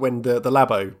we saw it when the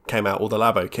Labo came out, or the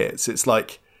Labo kits. It's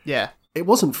like, it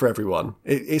wasn't for everyone.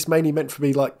 It's mainly meant for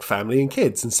me like family and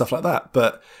kids and stuff like that.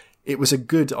 But it was a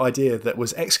good idea that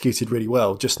was executed really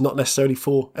well, just not necessarily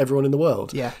for everyone in the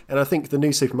world. Yeah. And I think the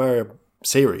new Super Mario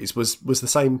series was the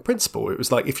same principle. It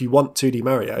was like, if you want 2D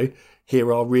Mario,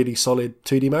 here are really solid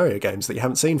 2D Mario games that you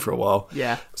haven't seen for a while.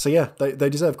 Yeah. So they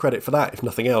deserve credit for that, if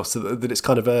nothing else, that it's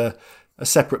kind of a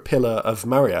separate pillar of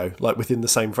Mario, like within the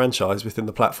same franchise, within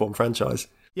the platform franchise.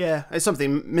 Yeah, it's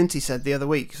something Minty said the other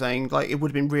week, saying like it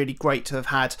would have been really great to have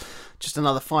had just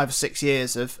another 5 or 6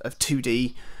 years of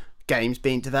 2D games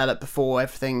being developed before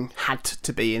everything had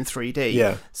to be in 3D.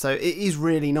 Yeah. So it is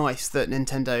really nice that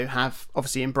Nintendo have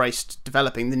obviously embraced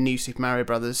developing the new Super Mario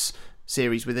Brothers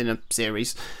series within a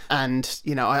series, and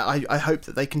I hope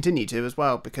that they continue to as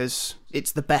well, because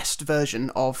it's the best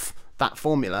version of that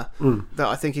formula that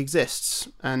I think exists,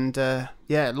 and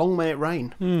long may it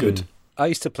reign. Good. I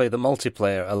used to play the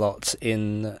multiplayer a lot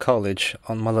in college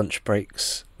on my lunch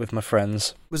breaks with my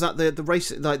friends. Was that the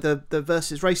race, like the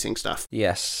versus racing stuff?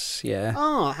 Yes, yeah.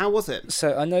 Ah, how was it?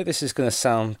 So I know this is going to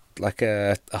sound like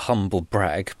a humble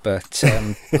brag, but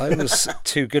I was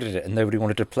too good at it and nobody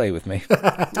wanted to play with me.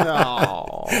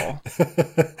 Oh,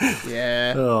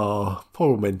 yeah. Oh,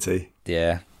 poor Minty.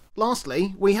 Yeah.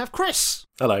 Lastly, we have Chris.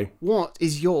 Hello. What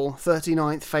is your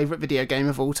 39th favourite video game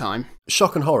of all time?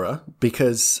 Shock and horror,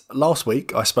 because last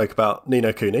week I spoke about Ni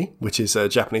no Kuni, which is a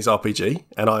Japanese RPG,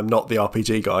 and I'm not the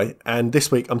RPG guy. And this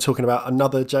week I'm talking about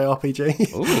another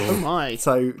JRPG. Ooh, oh my.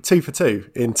 So 2 for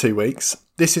 2 in 2 weeks.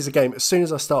 This is a game, as soon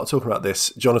as I start talking about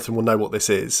this, Jonathan will know what this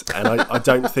is. And I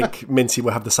don't think Minty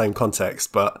will have the same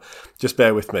context, but just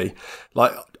bear with me.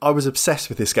 Like, I was obsessed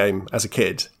with this game as a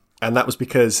kid. And that was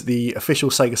because the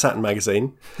official Sega Saturn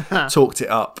magazine talked it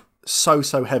up so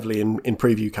heavily in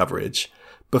preview coverage.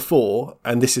 before,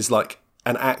 and this is like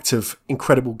an act of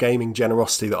incredible gaming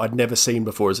generosity that I'd never seen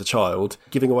before as a child,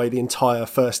 giving away the entire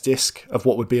first disc of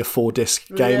what would be a 4-disc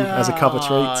game as a cover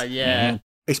treat. Yeah.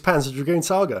 It's Panzer Dragoon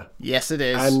Saga. Yes, it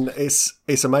is. And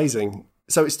it's amazing.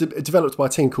 So it's developed by a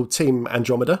team called Team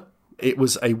Andromeda. It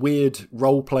was a weird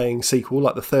role-playing sequel,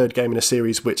 like the third game in a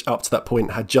series which up to that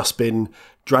point had just been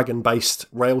dragon-based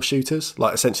rail shooters,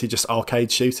 like essentially just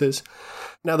arcade shooters.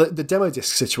 Now, the demo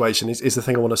disc situation is the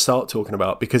thing I want to start talking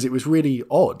about, because it was really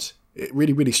odd.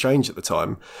 Really, really strange at the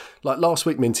time. Like last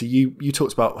week, Minty, you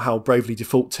talked about how Bravely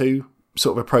Default 2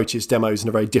 sort of approaches demos in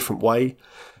a very different way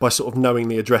by sort of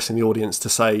knowingly addressing the audience to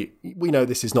say, we know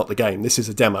this is not the game, this is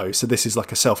a demo, so this is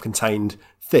like a self-contained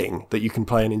thing that you can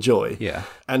play and enjoy. Yeah.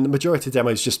 And the majority of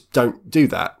demos just don't do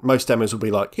that. Most demos will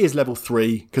be like, here's level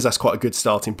 3, because that's quite a good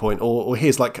starting point, or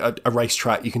here's like a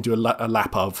racetrack you can do a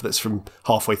lap of that's from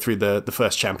halfway through the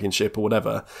first championship or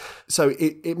whatever. So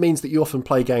it means that you often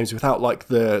play games without like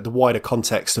the wider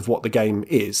context of what the game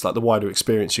is, like the wider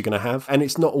experience you're going to have. And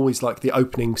it's not always like the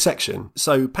opening section.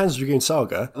 So Panzer Dragoon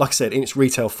Saga, like I said, in its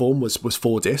retail form was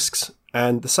 4 discs,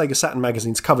 and the Sega Saturn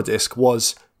magazine's cover disc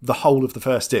was the whole of the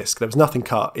first disc. There was nothing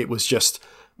cut. It was just,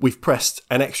 we've pressed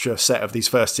an extra set of these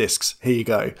first discs, here you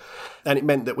go. And it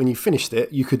meant that when you finished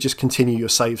it, you could just continue your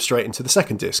save straight into the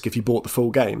second disc if you bought the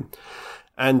full game.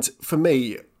 And for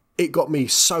me, it got me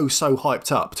so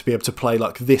hyped up to be able to play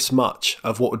like this much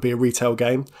of what would be a retail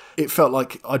game. It felt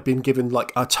like I'd been given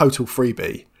like a total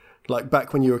freebie. Like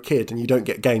back when you were a kid and you don't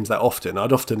get games that often,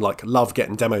 I'd often like love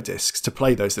getting demo discs to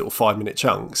play those little 5-minute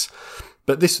chunks.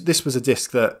 But this was a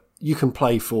disc that you can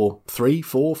play for 3,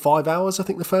 4, 5 hours, I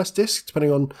think the first disc,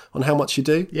 depending on how much you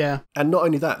do. Yeah. And not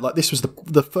only that, like this was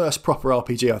the first proper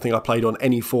RPG I think I played on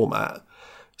any format.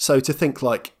 So to think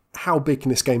like, how big can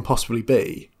this game possibly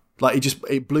be? Like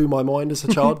it blew my mind as a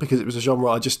child because it was a genre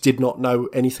I just did not know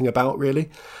anything about really.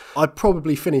 I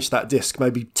probably finished that disc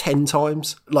maybe 10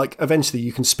 times. Like eventually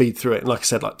you can speed through it, and like I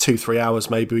said, like 2-3 hours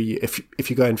maybe. If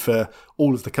you're going for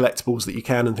all of the collectibles that you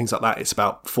can and things like that, it's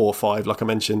about 4 or 5, like I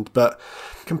mentioned. But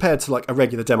compared to like a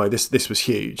regular demo, this was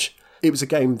huge. It was a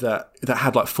game that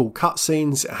had like full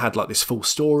cutscenes, it had like this full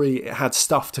story, it had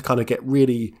stuff to kind of get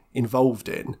really involved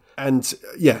in. And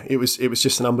yeah, it was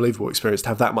just an unbelievable experience to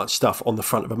have that much stuff on the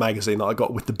front of a magazine that I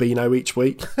got with the Beano each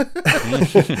week.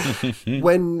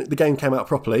 When the game came out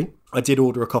properly, I did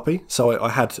order a copy. So I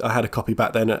had a copy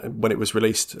back then when it was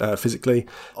released physically.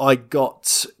 I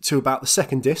got to about the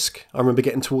second disc. I remember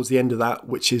getting towards the end of that,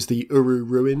 which is the Uru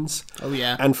Ruins. Oh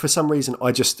yeah. And for some reason,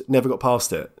 I just never got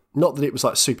past it. Not that it was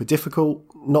like super difficult,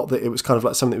 not that it was kind of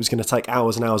like something that was going to take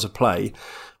hours and hours of play.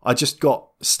 I just got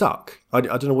stuck. I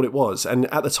don't know what it was. And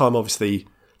at the time, obviously,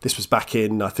 this was back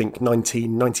in, I think,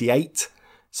 1998.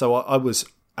 So I was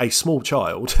a small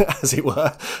child, as it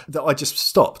were, that I just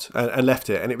stopped and left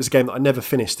it. And it was a game that I never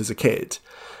finished as a kid.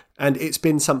 And it's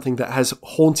been something that has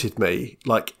haunted me,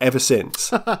 like, ever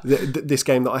since. This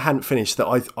game that I hadn't finished,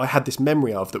 that I had this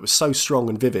memory of that was so strong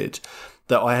and vivid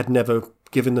that I had never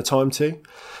given the time to.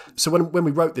 So when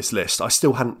we wrote this list, I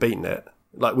still hadn't beaten it.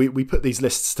 Like, we put these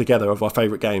lists together of our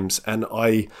favourite games, and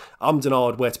I ummed and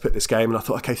ahed where to put this game, and I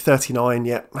thought, okay, 39,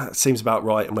 yeah, that seems about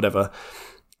right, and whatever.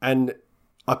 And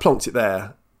I plonked it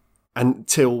there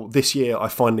until this year I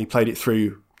finally played it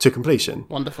through to completion.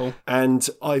 Wonderful. And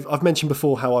I've mentioned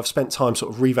before how I've spent time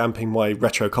sort of revamping my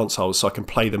retro consoles so I can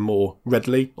play them more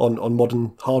readily on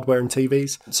modern hardware and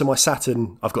TVs. So my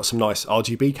Saturn, I've got some nice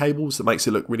RGB cables that makes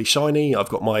it look really shiny. I've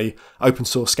got my open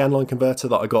source scanline converter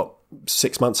that I got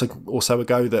 6 months or so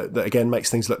ago that again makes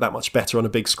things look that much better on a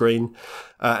big screen.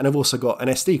 And I've also got an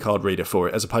SD card reader for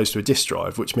it as opposed to a disk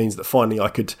drive, which means that finally I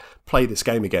could play this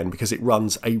game again because it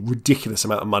runs a ridiculous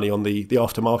amount of money on the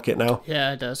aftermarket now.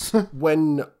 Yeah, it does.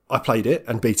 When I played it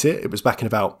and beat it, it was back in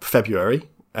about February,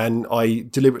 and I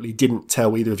deliberately didn't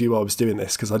tell either of you I was doing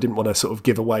this because I didn't want to sort of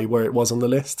give away where it was on the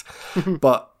list.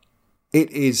 But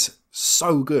it is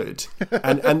so good.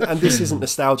 And this isn't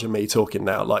nostalgia me talking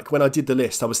now. Like, when I did the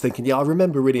list, I was thinking, yeah, I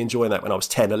remember really enjoying that when I was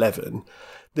 10, 11.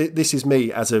 This is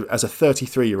me as a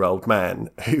 33-year-old man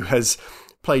who has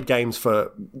played games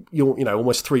for,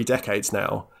 almost 3 decades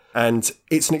now. And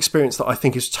it's an experience that I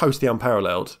think is totally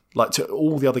unparalleled, like to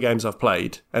all the other games I've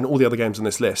played and all the other games on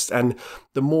this list. And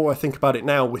the more I think about it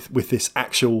now with this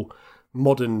actual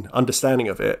modern understanding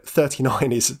of it,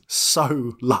 39 is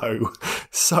so low,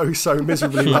 so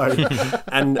miserably low.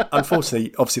 And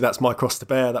unfortunately, obviously that's my cross to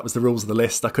bear. That was the rules of the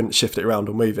list. I couldn't shift it around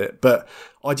or move it. But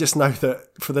I just know that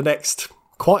for the next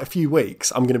quite a few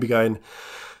weeks, I'm going to be going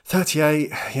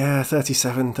 38,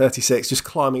 37, 36, just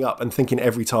climbing up and thinking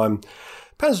every time,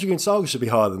 Panzer Dragoon Saga should be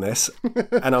higher than this,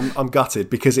 and I'm gutted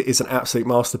because it is an absolute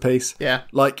masterpiece. Yeah.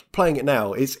 Like, playing it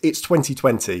now, it's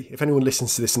 2020. If anyone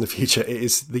listens to this in the future, it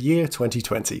is the year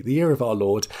 2020, the year of our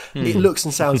Lord. It looks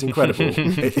and sounds incredible.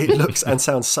 It looks and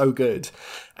sounds so good.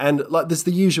 And, like, there's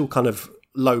the usual kind of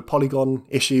low polygon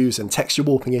issues and texture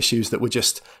warping issues that were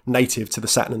just native to the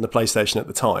Saturn and the PlayStation at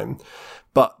the time.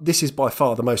 But this is by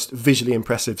far the most visually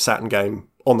impressive Saturn game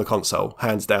on the console,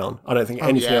 hands down. I don't think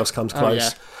anything else comes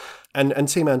close. And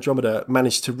Team Andromeda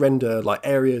managed to render like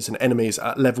areas and enemies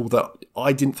at a level that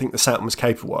I didn't think the Saturn was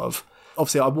capable of.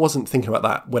 Obviously, I wasn't thinking about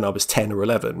that when I was 10 or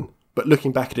 11. But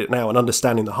looking back at it now and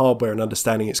understanding the hardware and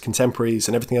understanding its contemporaries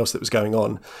and everything else that was going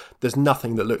on, there's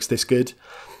nothing that looks this good.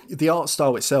 The art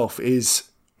style itself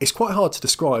it's quite hard to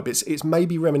describe. It's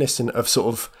maybe reminiscent of sort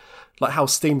of like how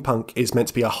steampunk is meant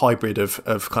to be a hybrid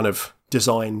of kind of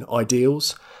design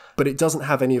ideals, but it doesn't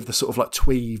have any of the sort of like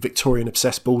twee Victorian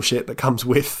obsessed bullshit that comes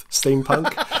with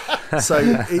steampunk. So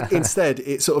instead,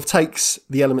 it sort of takes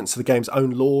the elements of the game's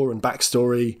own lore and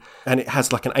backstory, and it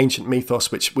has like an ancient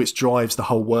mythos which drives the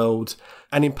whole world.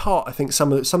 And in part, I think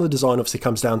some of the design obviously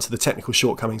comes down to the technical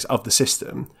shortcomings of the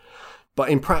system. But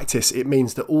in practice, it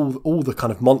means that all the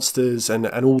kind of monsters and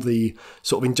all the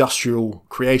sort of industrial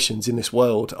creations in this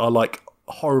world are like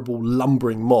horrible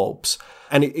lumbering mobs.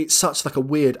 And it's such like a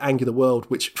weird angular world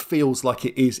which feels like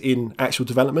it is in actual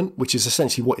development, which is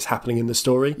essentially what is happening in the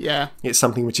story. Yeah. It's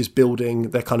something which is building.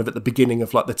 They're kind of at the beginning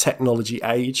of like the technology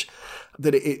age,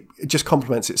 that it just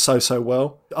complements it so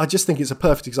well. I just think it's a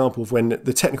perfect example of when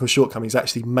the technical shortcomings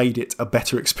actually made it a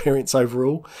better experience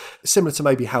overall. Similar to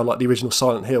maybe how like the original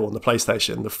Silent Hill on the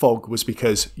PlayStation, the fog was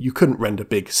because you couldn't render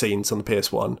big scenes on the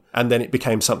PS1, and then it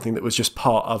became something that was just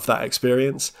part of that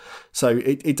experience. So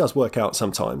it does work out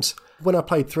sometimes. When I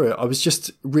played through it, I was just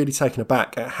really taken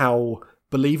aback at how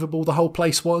believable the whole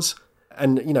place was.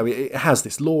 And, you know, it has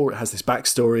this lore, it has this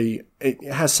backstory, it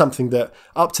has something that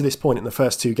up to this point in the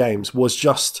first two games was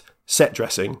just set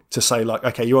dressing to say like,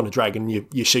 okay, you're on a dragon,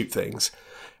 you shoot things.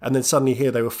 And then suddenly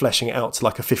here they were fleshing it out to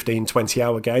like a 15, 20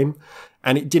 hour game.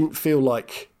 And it didn't feel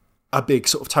like a big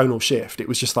sort of tonal shift. It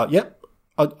was just like, yep,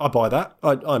 I buy that.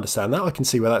 I understand that. I can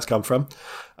see where that's come from.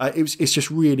 It's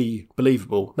just really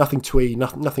believable. Nothing twee,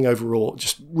 nothing overwrought,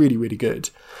 just really, really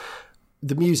good.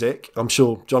 The music, I'm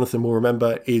sure Jonathan will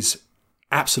remember, is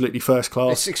absolutely first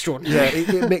class. It's extraordinary.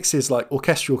 Yeah, it mixes like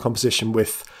orchestral composition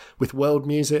with world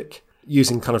music,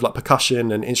 using kind of like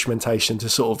percussion and instrumentation to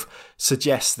sort of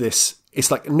suggest this.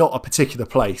 It's like not a particular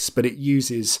place, but it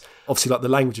uses obviously like the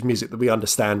language of music that we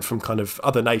understand from kind of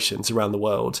other nations around the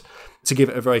world to give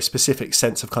it a very specific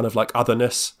sense of kind of like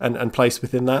otherness and place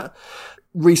within that.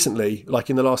 Recently, like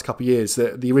in the last couple of years,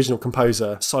 the original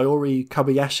composer, Sayori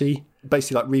Kobayashi,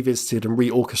 basically like revisited and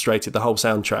reorchestrated the whole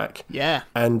soundtrack. Yeah.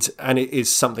 And it is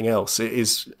something else. It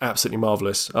is absolutely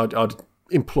marvellous. I'd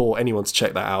implore anyone to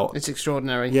check that out. It's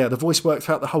extraordinary. Yeah, the voice work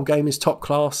throughout the whole game is top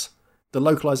class. The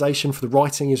localization for the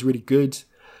writing is really good.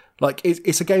 Like,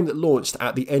 it's a game that launched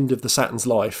at the end of the Saturn's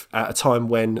life at a time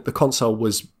when the console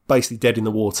was basically dead in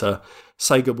the water.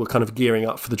 Sega were kind of gearing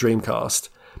up for the Dreamcast.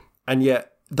 And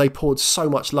yet they poured so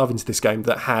much love into this game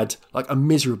that had like a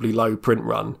miserably low print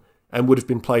run and would have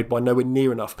been played by nowhere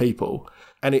near enough people.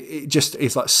 And it just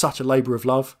is like such a labour of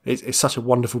love. It's such a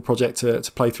wonderful project to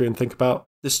play through and think about.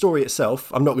 The story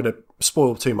itself, I'm not going to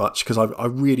spoil too much because I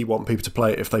really want people to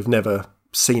play it if they've never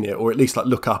seen it, or at least like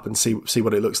look up and see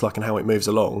what it looks like and how it moves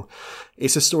along.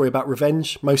 It's a story about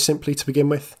revenge, most simply, to begin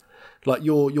with. Like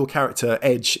your character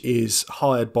Edge is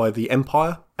hired by the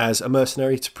Empire as a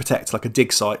mercenary to protect like a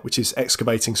dig site, which is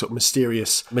excavating sort of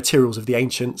mysterious materials of the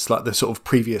ancients, like the sort of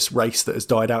previous race that has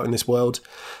died out in this world.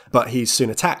 But he's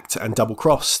soon attacked and double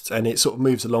crossed, and it sort of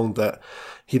moves along that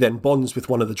he then bonds with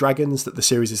one of the dragons that the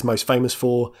series is most famous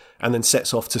for, and then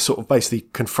sets off to sort of basically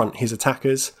confront his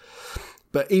attackers.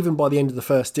 But even by the end of the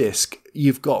first disc,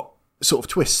 you've got sort of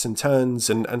twists and turns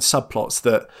and subplots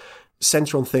that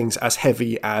centre on things as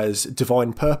heavy as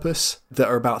divine purpose, that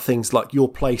are about things like your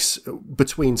place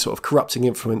between sort of corrupting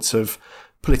influence of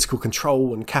political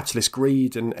control and capitalist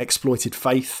greed and exploited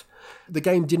faith. The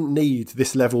game didn't need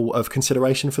this level of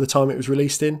consideration for the time it was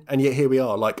released in, and yet here we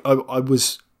are. Like, I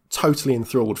was totally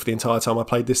enthralled for the entire time I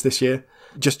played this year.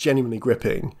 Just genuinely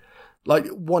gripping. Like,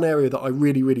 one area that I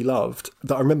really, really loved,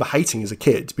 that I remember hating as a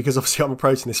kid, because obviously I'm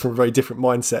approaching this from a very different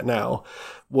mindset now,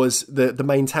 was the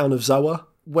main town of Zoa.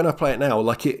 When I play it now,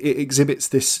 like it exhibits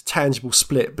this tangible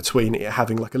split between it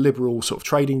having like a liberal sort of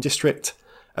trading district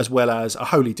as well as a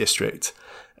holy district.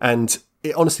 And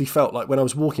it honestly felt like when I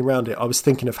was walking around it, I was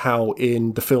thinking of how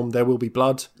in the film There Will Be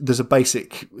Blood, there's a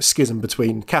basic schism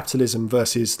between capitalism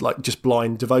versus like just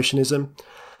blind devotionism.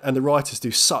 And the writers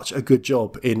do such a good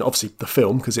job in, obviously, the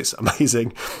film, because it's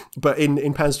amazing, but in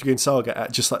Panzer Dragoon Saga,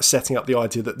 at just like setting up the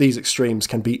idea that these extremes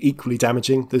can be equally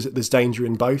damaging. There's danger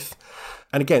in both.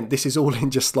 And again, this is all in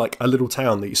just like a little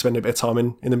town that you spend a bit of time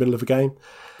in the middle of a game.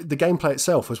 The gameplay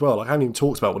itself as well, like I haven't even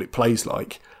talked about what it plays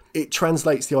like. It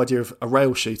translates the idea of a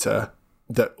rail shooter,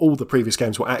 that all the previous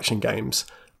games were action games,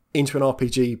 into an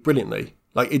RPG brilliantly.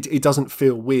 Like it doesn't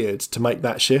feel weird to make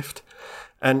that shift.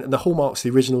 And the hallmarks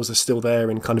of the originals are still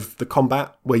there in kind of the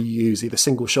combat, where you use either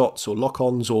single shots or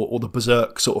lock-ons or the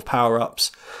berserk sort of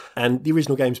power-ups. And the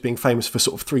original games being famous for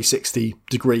sort of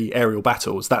 360-degree aerial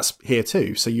battles, that's here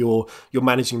too. So you're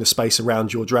managing the space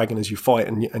around your dragon as you fight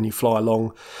and you fly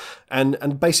along.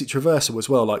 And basic traversal as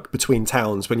well, like between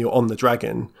towns when you're on the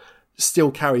dragon, still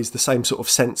carries the same sort of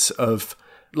sense of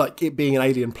like it being an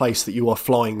alien place that you are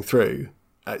flying through.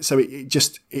 So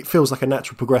it feels like a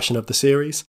natural progression of the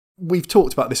series. We've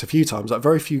talked about this a few times, like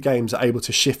very few games are able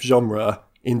to shift genre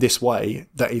in this way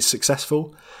that is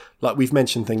successful. Like we've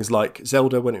mentioned things like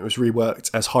Zelda, when it was reworked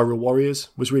as Hyrule Warriors,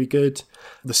 was really good.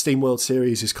 The SteamWorld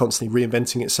series is constantly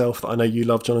reinventing itself, that I know you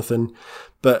love, Jonathan.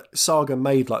 But Saga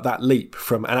made like that leap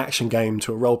from an action game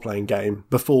to a role-playing game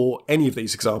before any of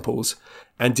these examples,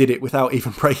 and did it without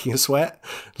even breaking a sweat.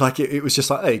 Like it was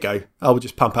just like, there you go, I will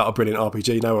just pump out a brilliant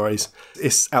RPG, no worries.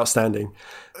 It's outstanding.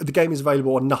 The game is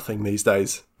available on nothing these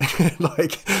days.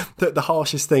 Like the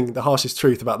harshest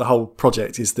truth about the whole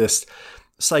project is this: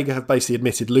 Sega have basically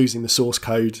admitted losing the source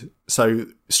code, so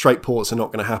straight ports are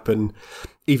not going to happen.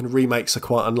 Even remakes are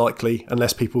quite unlikely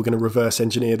unless people are going to reverse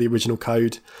engineer the original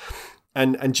code.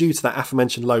 And due to that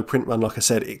aforementioned low print run, like I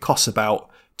said, it costs about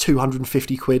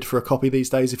 250 quid for a copy these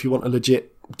days if you want a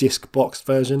legit disc boxed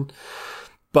version.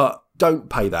 But don't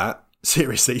pay that.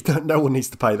 Seriously, no one needs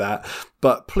to pay that.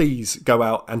 But please go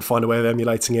out and find a way of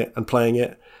emulating it and playing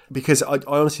it, because I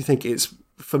honestly think it's,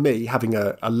 for me, having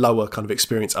a lower kind of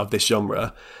experience of this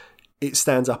genre, it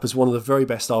stands up as one of the very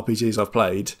best RPGs I've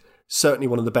played. Certainly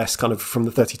one of the best kind of from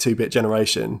the 32-bit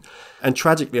generation. And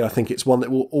tragically, I think it's one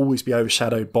that will always be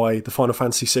overshadowed by the Final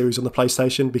Fantasy series on the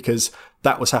PlayStation, because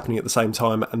that was happening at the same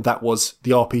time, and that was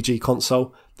the RPG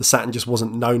console. The Saturn just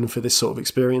wasn't known for this sort of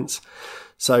experience.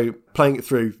 So playing it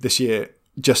through this year,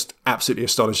 just absolutely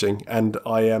astonishing. And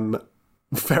I am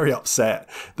very upset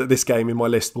that this game in my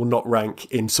list will not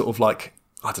rank in sort of like,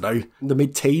 I don't know, the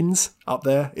mid-teens up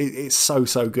there. It's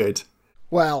so good.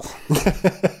 Well,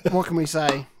 what can we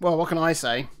say? Well, what can I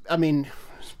say? I mean,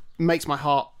 it makes my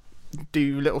heart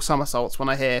do little somersaults when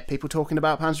I hear people talking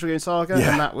about Panzer Dragoon Saga,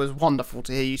 and that was wonderful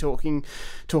to hear you talking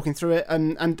through it.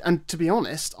 And to be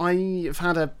honest, I've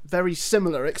had a very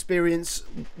similar experience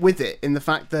with it, in the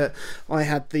fact that I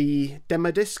had the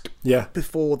demo disc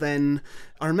before then.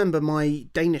 I remember my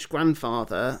Danish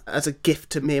grandfather, as a gift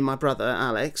to me and my brother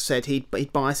Alex, said he'd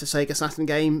buy us a Sega Saturn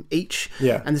game each.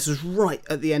 Yeah. And this was right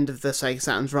at the end of the Sega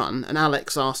Saturn's run. And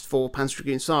Alex asked for Panzer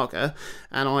Dragoon Saga,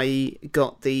 and I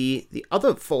got the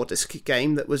other 4-disc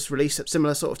game that was released at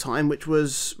similar sort of time, which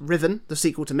was Riven, the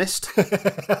sequel to Myst.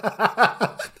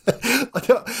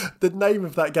 The name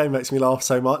of that game makes me laugh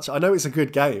so much. I know it's a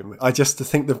good game. I just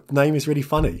think the name is really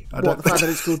funny. The fact that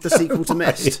it's called the sequel to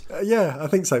Myst? Yeah, I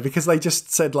think so, because they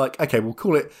just said like, okay, we'll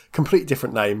call it complete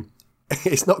different name.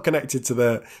 It's not connected to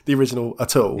the original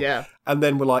at all. Yeah. And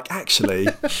then we're like, actually,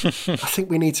 I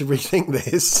think we need to rethink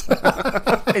this.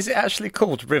 Is it actually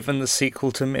called Riven, the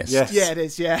sequel to Myst? Yes. Yeah, it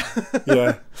is, yeah.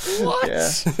 Yeah. What? Yeah.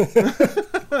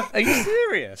 Are you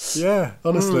serious? Yeah,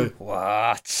 honestly.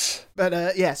 What?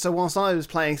 But so whilst I was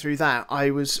playing through that,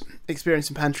 I was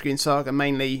experiencing Panzer Dragoon Saga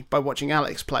mainly by watching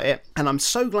Alex play it, and I'm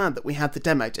so glad that we had the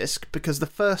demo disc, because the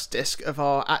first disc of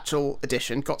our actual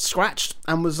edition got scratched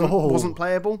and wasn't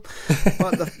playable,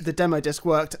 but the demo disc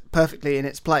worked perfectly in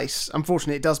its place.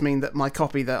 Unfortunately, it does mean that my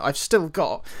copy that I've still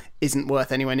got isn't worth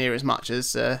anywhere near as much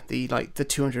as the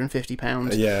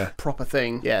 £250 proper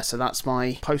thing. Yeah, so that's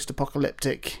my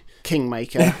post-apocalyptic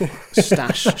Kingmaker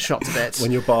stash shot to bits.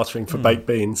 When you're bartering for baked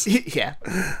beans. Yeah.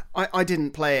 I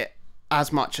didn't play it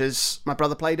as much as my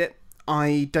brother played it.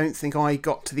 I don't think I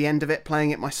got to the end of it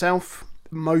playing it myself.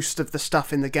 Most of the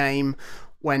stuff in the game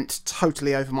went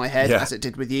totally over my head, as it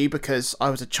did with you, because I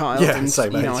was a child and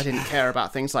I didn't care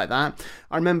about things like that.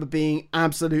 I remember being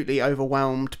absolutely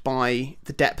overwhelmed by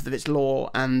the depth of its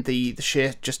lore and the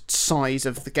sheer just size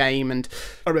of the game. And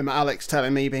I remember Alex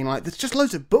telling me, being like, there's just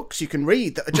loads of books you can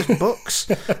read that are just books.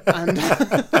 And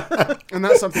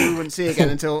that's something we wouldn't see again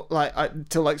until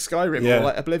Skyrim or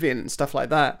like Oblivion and stuff like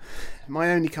that.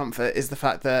 my only comfort is the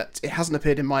fact that it hasn't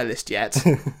appeared in my list yet,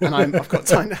 and I've got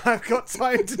time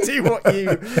to do what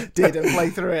you did and play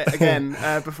through it again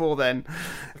before then,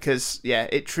 because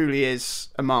it truly is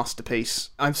a masterpiece.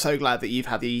 I'm so glad that you've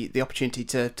had the opportunity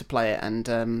to play it, and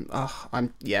that's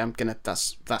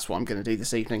what I'm gonna do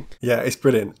this evening. Yeah, it's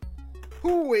brilliant.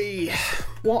 Ooh-wee.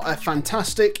 What a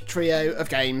fantastic trio of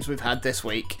games we've had this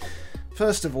week.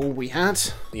 First of all, we had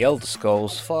The Elder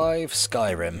Scrolls V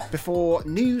Skyrim. Before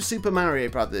New Super Mario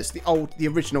Brothers, the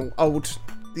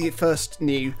first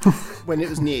new, when it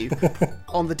was new,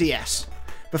 on the DS.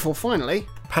 Before finally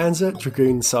Panzer,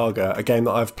 Dragoon, Saga, a game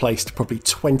that I've placed probably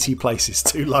 20 places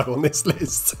too low on this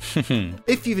list.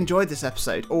 If you've enjoyed this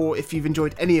episode, or if you've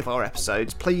enjoyed any of our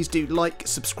episodes, please do like,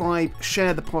 subscribe,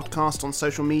 share the podcast on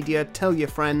social media, tell your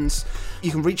friends.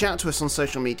 You can reach out to us on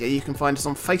social media. You can find us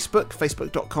on Facebook,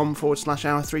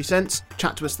 facebook.com/Our3Cents.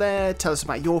 Chat to us there, tell us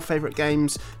about your favourite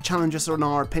games, challenge us on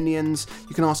our opinions.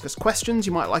 You can ask us questions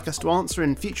you might like us to answer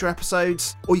in future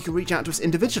episodes, or you can reach out to us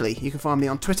individually. You can find me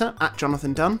on Twitter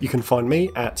 @JonathanDunn. You can find me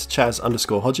at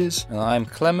Chaz_Hodges. And I'm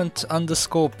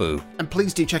Clement_Boo. And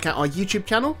please do check out our YouTube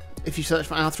channel. If you search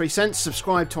for Our3Cents,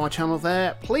 subscribe to our channel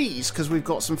there, please, because we've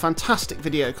got some fantastic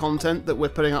video content that we're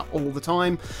putting up all the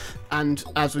time. And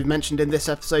as we've mentioned in this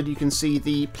episode, you can see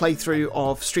the playthrough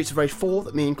of Streets of Rage 4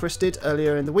 that me and Chris did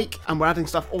earlier in the week, and we're adding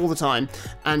stuff all the time.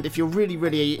 And if you're really,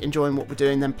 really enjoying what we're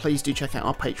doing, then please do check out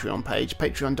our Patreon page,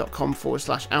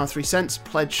 patreon.com/Our3Cents.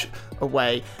 Pledge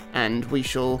away, and we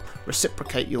shall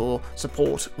reciprocate your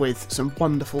support with some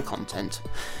wonderful content.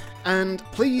 And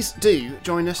please do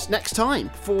join us next time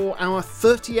for our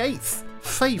 38th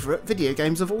favourite video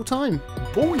games of all time.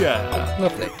 Oh yeah!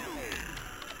 Lovely.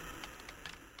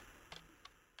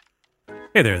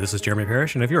 Hey there, this is Jeremy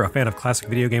Parrish, and if you're a fan of classic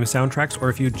video game soundtracks, or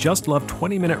if you just love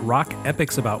 20-minute rock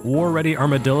epics about war-ready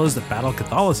armadillos that battle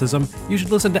Catholicism, you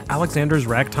should listen to Alexander's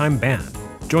Ragtime Band.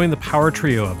 Join the power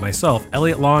trio of myself,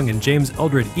 Elliot Long, and James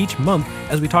Eldred each month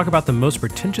as we talk about the most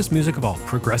pretentious music of all,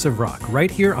 progressive rock,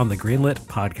 right here on the Greenlit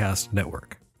Podcast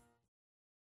Network.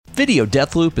 Video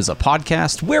Deathloop is a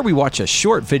podcast where we watch a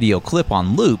short video clip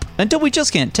on loop until we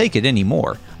just can't take it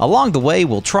anymore. Along the way,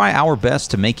 we'll try our best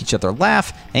to make each other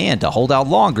laugh and to hold out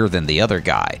longer than the other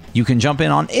guy. You can jump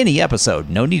in on any episode,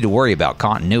 no need to worry about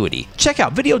continuity. Check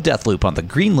out Video Deathloop on the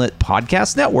Greenlit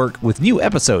Podcast Network with new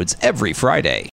episodes every Friday.